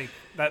know. Like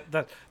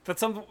that's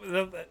something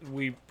that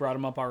we brought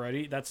him up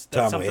already. That's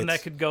Tom something Waits.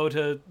 that could go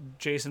to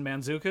Jason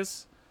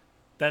Mantzoukas.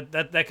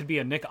 That could be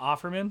a Nick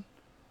Offerman.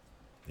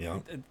 Yeah.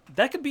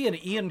 That could be an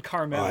Ian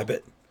Carmel. Oh, I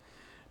bet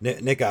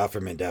Nick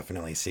Offerman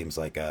definitely seems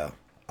like a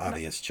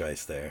obvious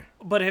choice there.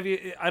 But have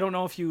you? I don't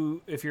know if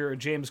you're a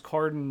James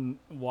Corden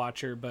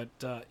watcher, but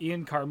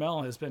Ian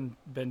Carmel has been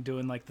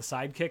doing like the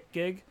sidekick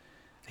gig.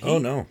 Oh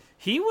no.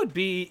 He would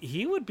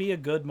be a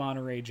good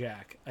Monterey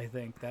Jack. I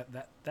think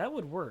that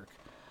would work.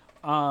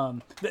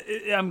 I'm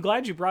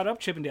glad you brought up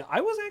Chippendale.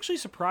 I was actually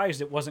surprised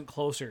it wasn't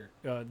closer.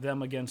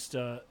 Them against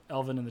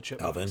Elvin and the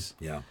Chipmunks. Elvin,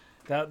 yeah.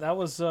 That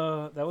was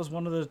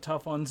one of the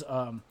tough ones.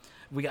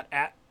 We got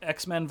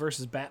X-Men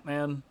versus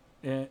Batman.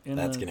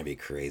 That's gonna be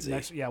crazy.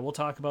 We'll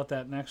talk about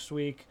that next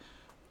week.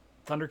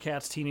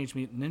 Thundercats, Teenage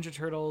Mutant Ninja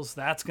Turtles.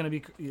 That's gonna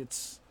be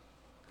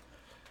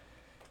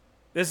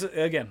This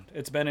again.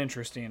 It's been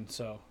interesting.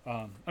 So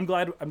I'm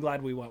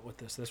glad we went with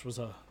this. This was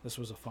a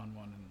fun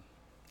one.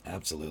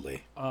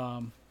 Absolutely.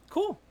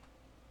 Cool.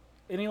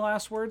 Any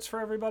last words for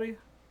everybody?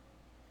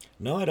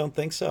 No, I don't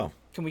think so.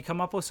 Can we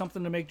come up with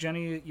something to make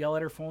Jenny yell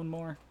at her phone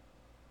more?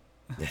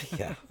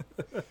 Yeah.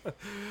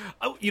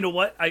 Oh, you know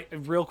what?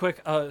 Real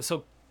quick.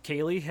 So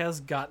Kaylee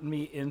has gotten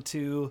me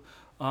into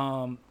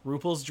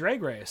RuPaul's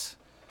Drag Race.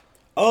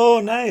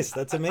 Oh, nice.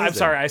 That's amazing. I'm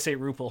sorry, I say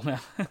RuPaul now.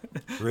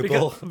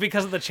 RuPaul?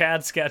 because of the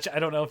Chad sketch. I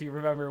don't know if you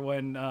remember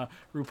when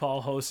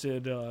RuPaul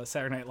hosted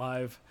Saturday Night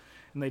Live,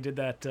 and they did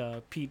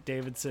that Pete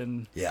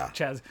Davidson. Yeah.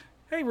 Chad.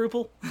 Hey,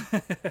 RuPaul.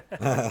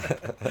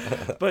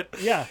 But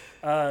yeah,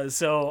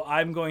 so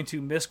I'm going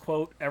to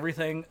misquote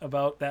everything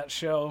about that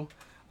show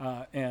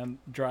and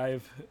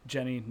drive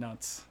Jenny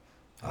nuts.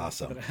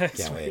 Awesome.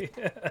 Can't wait.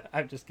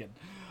 I'm just kidding.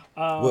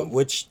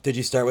 Which did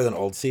you start with, an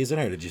old season,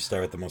 or did you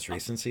start with the most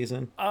recent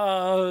season?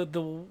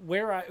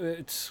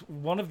 It's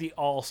one of the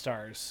All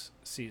Stars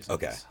seasons.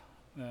 Okay.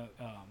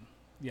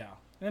 Yeah,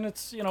 and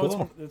it's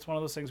Cool. it's one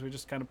of those things we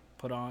just kind of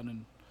put on,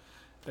 and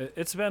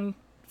it's been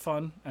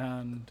fun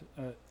and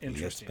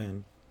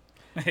interesting.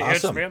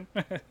 Awesome.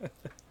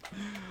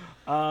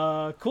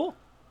 Cool.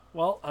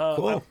 Well,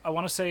 Cool. I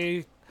want to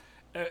say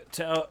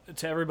To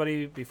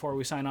everybody, before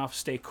we sign off,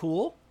 stay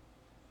cool.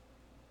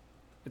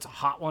 It's a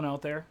hot one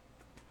out there.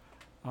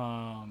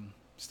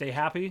 Stay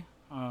happy.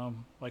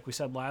 Like we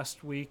said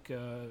last week,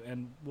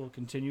 and we'll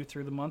continue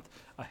through the month.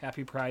 A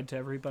happy Pride to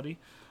everybody.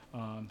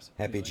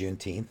 Happy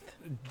Juneteenth.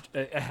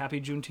 A happy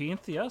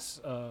Juneteenth,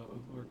 yes.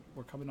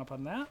 We're coming up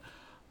on that.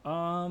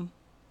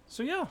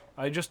 So yeah,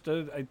 I just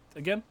I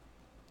again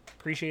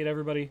appreciate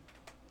everybody.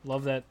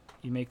 Love that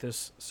you make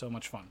this so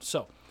much fun.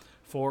 So,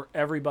 for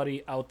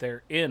everybody out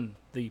there in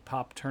the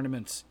Pop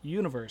Tournaments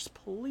universe,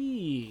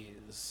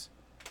 please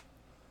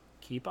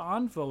keep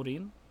on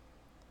voting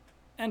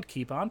and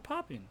keep on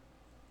popping.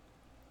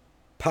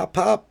 Pop,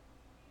 pop.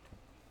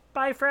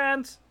 Bye,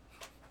 friends.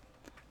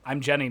 I'm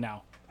Jenny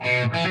now.